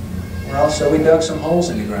money. Well, so we dug some holes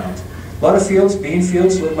in the ground. A lot of fields, bean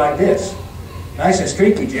fields, look like this. Nice and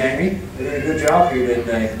streaky, Jamie. They did a good job here, didn't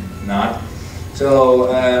they? Not.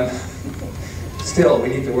 So, still, we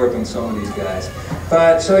need to work on some of these guys.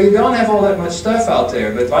 But, so you don't have all that much stuff out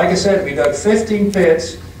there. But like I said, we dug 15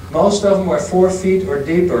 pits. Most of them were 4 feet or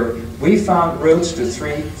deeper. We found roots to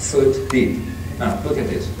 3 foot deep. Now, look at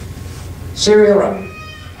this. Cereal rye.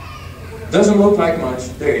 Doesn't look like much.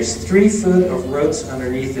 There is 3 foot of roots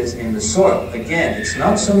underneath this in the soil. Again, it's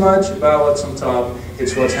not so much about what's on top,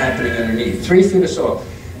 it's what's happening underneath. 3 feet of soil.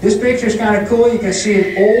 This picture is kind of cool. You can see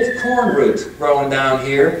an old corn root growing down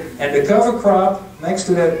here, and the cover crop next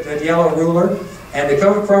to that yellow ruler, and the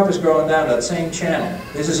cover crop is growing down that same channel.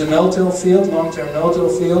 This is a no-till field, long-term no-till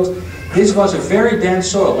field. This was a very dense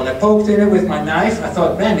soil. When I poked in it with my knife, I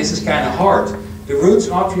thought, man, this is kind of hard. The roots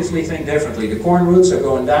obviously think differently. The corn roots are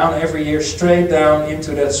going down every year, straight down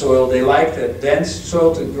into that soil. They like that dense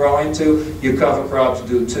soil to grow into. Your cover crops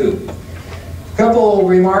do too. A couple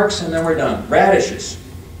remarks and then we're done. Radishes.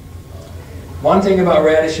 One thing about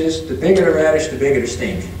radishes, the bigger the radish, the bigger the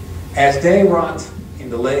stink. As they rot in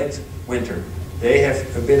the late winter, they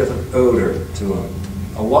have a bit of an odor to them.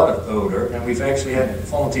 A lot of odor, and we've actually had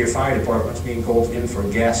volunteer fire departments being called in for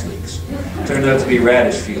gas leaks. Turned out to be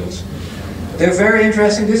radish fields. They're very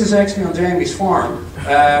interesting. This is actually on Jamie's farm.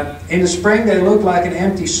 In the spring, they look like an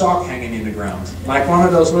empty sock hanging in the ground. Like one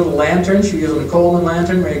of those little lanterns you use on a Coleman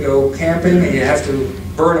lantern where you go camping and you have to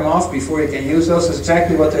burn them off before you can use those. That's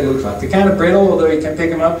exactly what they look like. They're kind of brittle, although you can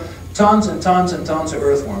pick them up. Tons and tons and tons of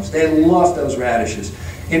earthworms. They love those radishes.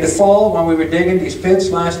 In the fall, when we were digging these pits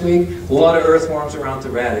last week, a lot of earthworms around the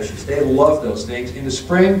radishes. They love those things. In the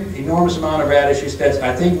spring, enormous amount of radishes. That's,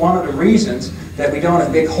 I think, one of the reasons that we don't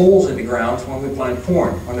have big holes in the ground when we plant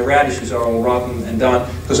corn, when the radishes are all rotten and done,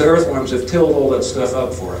 because the earthworms have tilled all that stuff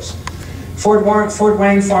up for us. Fort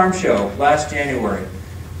Wayne Farm Show last January.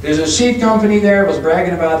 There's a seed company there was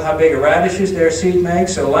bragging about how big a radishes their seed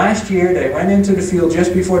makes. So last year they went into the field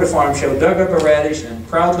just before the farm show, dug up a radish and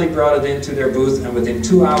proudly brought it into their booth, and within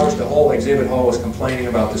 2 hours the whole exhibit hall was complaining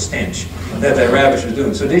about the stench that radish was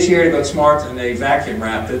doing. So this year they got smart and they vacuum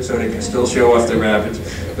wrapped it so they can still show off the rabbits,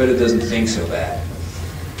 but it doesn't stink so bad.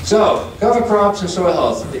 So, cover crops and soil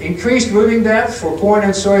health. The increased rooting depth for corn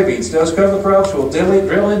and soybeans. Those cover crops will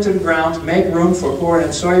drill into the ground, make room for corn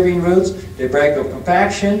and soybean roots. They break up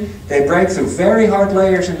compaction. They break through very hard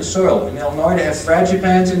layers in the soil. In Illinois, they have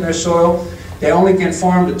frangipans in their soil. They only can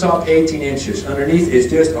farm the top 18 inches. Underneath is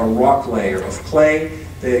just a rock layer of clay.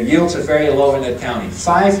 The yields are very low in that county.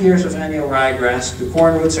 5 years of annual ryegrass. The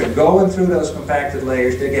corn roots are going through those compacted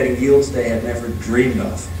layers. They're getting yields they had never dreamed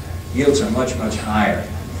of. Yields are much, much higher.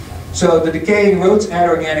 So the decaying roots add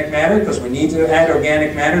organic matter, because we need to add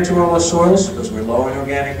organic matter to all our soils, because we're low in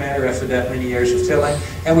organic matter after that many years of tilling,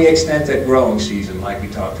 and we extend that growing season like we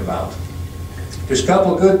talked about. There's a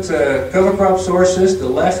couple good cover crop sources. The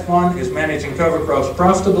left one is Managing Cover Crops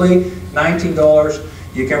Profitably,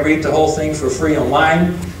 $19. You can read the whole thing for free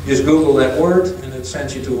online. Just Google that word and it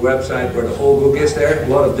sends you to a website where the whole book is there. A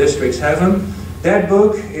lot of districts have them. That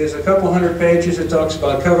book is a couple hundred pages. It talks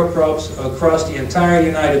about cover crops across the entire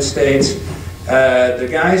United States. The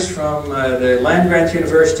guys from the land-grant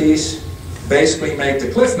universities basically made the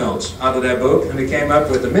cliff notes out of that book, and they came up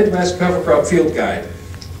with the Midwest Cover Crop Field Guide.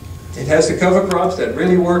 It has the cover crops that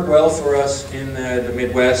really work well for us in the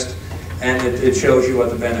Midwest, and it shows you what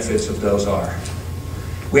the benefits of those are.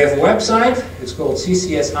 We have a website. It's called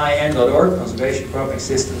ccsin.org, Conservation Cropping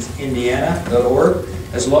Systems Indiana.org.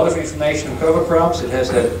 Has a lot of information on cover crops. It has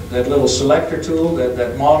that little selector tool,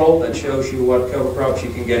 that model that shows you what cover crops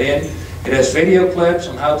you can get in. It has video clips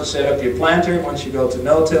on how to set up your planter once you go to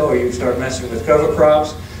no-till or you start messing with cover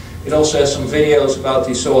crops. It also has some videos about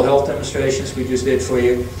the soil health demonstrations we just did for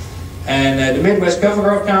you. And the Midwest Cover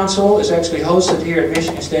Crop Council is actually hosted here at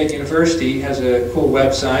Michigan State University. It has a cool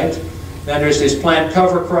website. Then there's this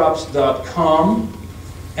plantcovercrops.com.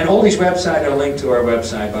 And all these websites are linked to our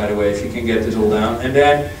website, by the way, if you can get this all down. And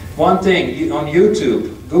then one thing, on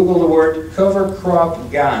YouTube, Google the word cover crop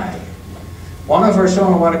guy. One of our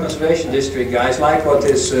Soil and Water Conservation District guys like what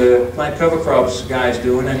this plant cover crops guy is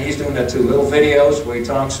doing, and he's doing that too. Little videos where he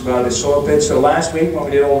talks about his soil pits. So last week when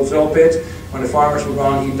we did all the soil pits, When the farmers were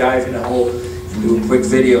gone, he'd dive in the hole and do a quick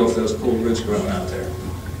video of those cool roots growing out there.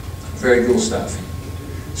 Very cool stuff.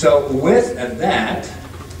 So with that,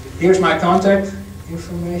 here's my contact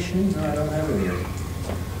information. No, I don't have it here.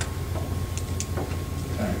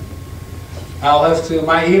 Okay. I'll have to,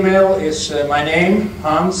 my email is my name,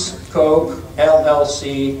 Hans Kok,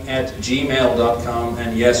 LLC@gmail.com,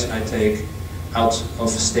 and yes, I take out of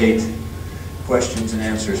state questions and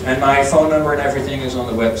answers. And my phone number and everything is on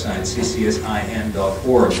the website,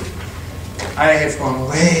 ccsin.org. I have gone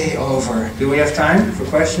way over. Do we have time for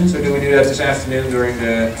questions, or do we do that this afternoon during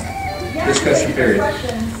the discussion period?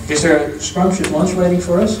 Is there a scrumptious lunch waiting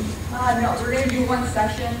for us? No, we're going to do one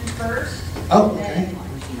session first. Oh, okay.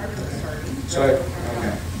 So,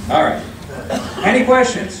 okay. All right. Any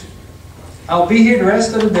questions? I'll be here the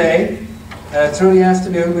rest of the day. Through the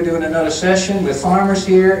afternoon, we're doing another session with farmers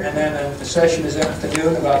here, and then a session this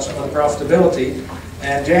afternoon about some of the profitability.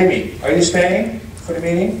 And Jamie, are you staying for the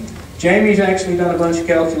meeting? Jamie's actually done a bunch of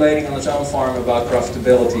calculating on his own farm about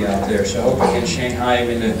profitability out there, so I hope I can Shanghai him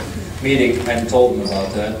in the meeting. I haven't told him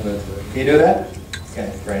about that, but can you do that?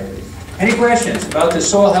 Okay, great. Any questions about the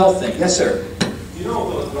soil health thing? Yes, sir? You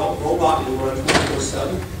know, the robot will run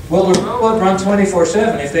 24/7? Well, the robot runs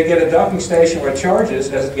 24/7. If they get a docking station where it charges,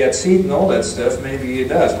 as it gets seed and all that stuff, maybe it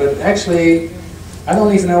does. But actually, I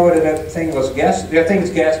don't even know whether that thing was gas. I think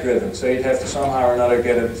it's gas driven, so you'd have to somehow or another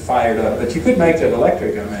get it fired up. But you could make that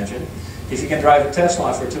electric, I imagine. If you can drive a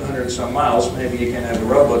Tesla for 200 and some miles, maybe you can have a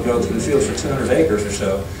robot go to the field for 200 acres or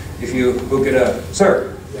so, if you hook it up.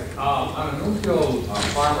 Sir? I'm a no-till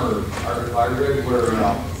farmer. I read where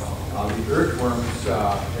the earthworms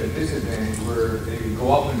had a disadvantage where they would go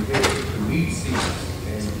up and take the weed seeds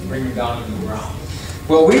and bring them down into the ground.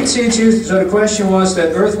 Well, weed seeds, so the question was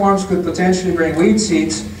that earthworms could potentially bring weed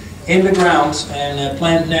seeds in the ground and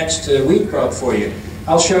plant next wheat crop for you.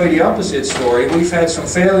 I'll show you the opposite story. We've had some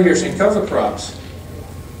failures in cover crops.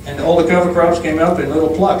 And all the cover crops came up in little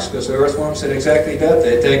plucks because the earthworms did exactly that.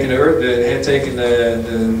 They had taken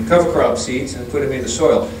the cover crop seeds and put them in the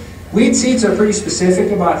soil. Weed seeds are pretty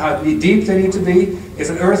specific about how deep they need to be. If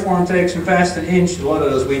an earthworm takes them past an inch, a lot of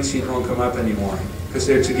those weed seeds won't come up anymore because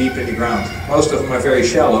they're too deep in the ground. Most of them are very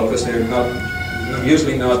shallow because they're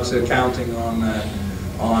usually not counting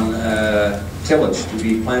on tillage to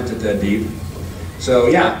be planted that deep. So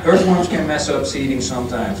yeah, earthworms can mess up seeding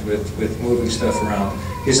sometimes with moving stuff around.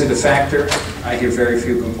 Is it a factor? I hear very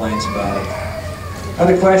few complaints about it.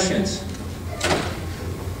 Other questions?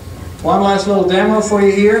 One last little demo for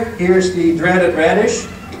you here. Here's the dreaded radish.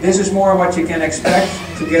 This is more what you can expect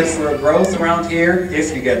to get for a growth around here,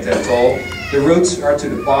 if you get that tall. The roots are to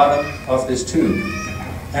the bottom of this tube.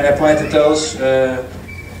 And I planted those,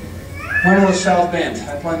 when was South Bend?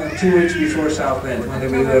 I planted them 2 weeks before South Bend. When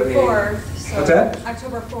did we do that meeting? What's that?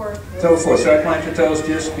 October 4th. October 4th, so I planted those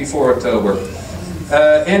just before October.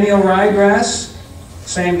 Annual ryegrass,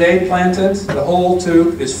 same day planted. The whole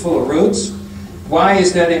tube is full of roots. Why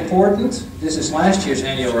is that important? This is last year's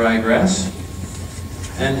annual ryegrass.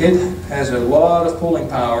 And it has a lot of pulling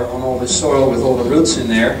power on all this soil with all the roots in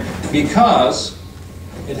there because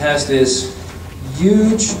it has this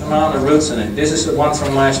huge amount of roots in it. This is the one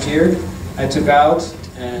from last year I took out.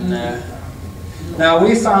 And now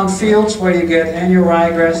we found fields where you get annual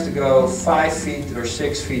ryegrass to go 5 feet or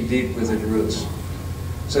 6 feet deep with its roots.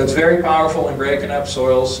 So it's very powerful in breaking up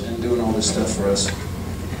soils and doing all this stuff for us.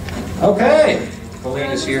 Okay,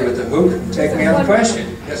 Pauline is here with the hook. Take me on the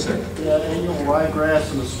question. Yes, sir. Yeah, annual ryegrass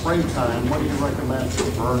in the springtime, what do you recommend for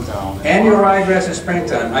burn down? Annual ryegrass in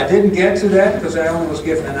springtime. I didn't get to that because I only was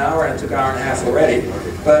given an hour and it took an hour and a half already.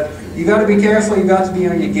 But you got to be careful, you got to be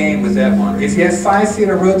on your game with that one. If you have 5 feet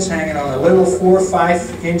of roots hanging on a little 4 or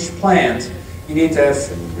 5 inch plant, you need to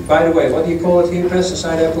have, by the way, what do you call it here,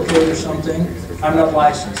 pesticide applicator or something? I'm not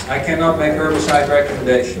licensed. I cannot make herbicide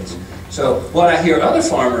recommendations. So what I hear other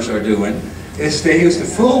farmers are doing is they use the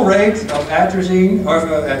full rate of atrazine, or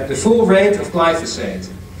the full rate of glyphosate.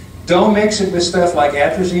 Don't mix it with stuff like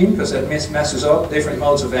atrazine because that messes up different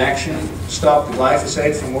modes of action, stop the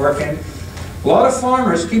glyphosate from working. A lot of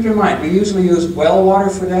farmers, keep in mind, we usually use well water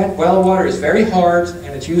for that. Well water is very hard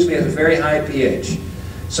and it usually has a very high pH.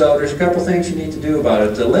 So there's a couple things you need to do about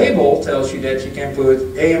it. The label tells you that you can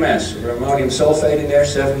put AMS, or ammonium sulfate, in there,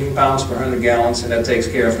 17 pounds per 100 gallons, and that takes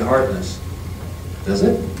care of the hardness. Does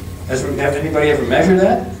it? Have anybody ever measured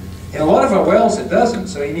that? In a lot of our wells it doesn't,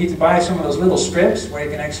 so you need to buy some of those little strips where you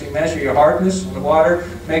can actually measure your hardness on the water.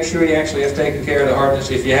 Make sure you actually have taken care of the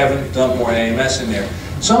hardness if you haven't dumped more AMS in there.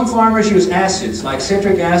 Some farmers use acids, like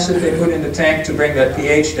citric acid they put in the tank to bring that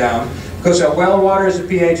pH down. Because our well water is a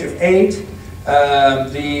pH of 8,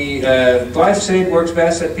 Glyphosate works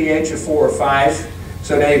best at pH of 4 or 5.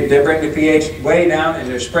 So they bring the pH way down in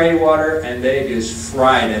their spray water and they just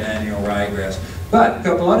fry that annual ryegrass. But a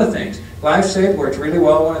couple other things. Glyphosate works really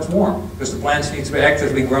well when it's warm because the plants need to be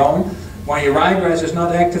actively grown. When your ryegrass is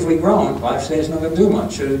not actively grown, glyphosate is not going to do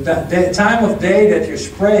much. So the time of day that you're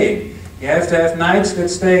spraying, you have to have nights that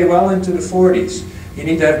stay well into the 40s. You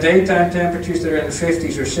need to have daytime temperatures that are in the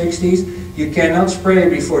 50s or 60s. You cannot spray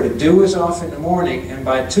before the dew is off in the morning, and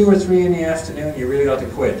by 2 or 3 in the afternoon you really ought to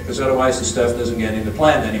quit, because otherwise the stuff doesn't get in the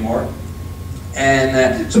plant anymore.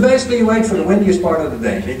 And so basically you wait for the windiest part of the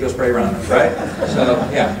day. You need to go spray Roundup, right? So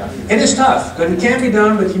yeah, it is tough, but it can be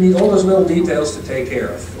done, but you need all those little details to take care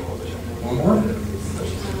of. One more?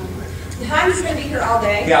 Hans is going to be here all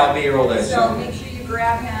day. Yeah, I'll be here all day. So make sure you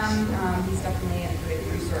grab him. He's definitely a great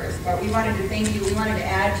resource. But we wanted to thank you. We wanted to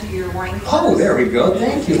add to your wine. Oh, there we go.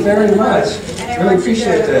 Thank you very much. Really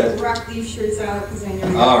appreciate that. Rock these shirts out because I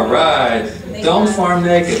know. All right. Don't farm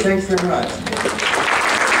naked. Thanks very much.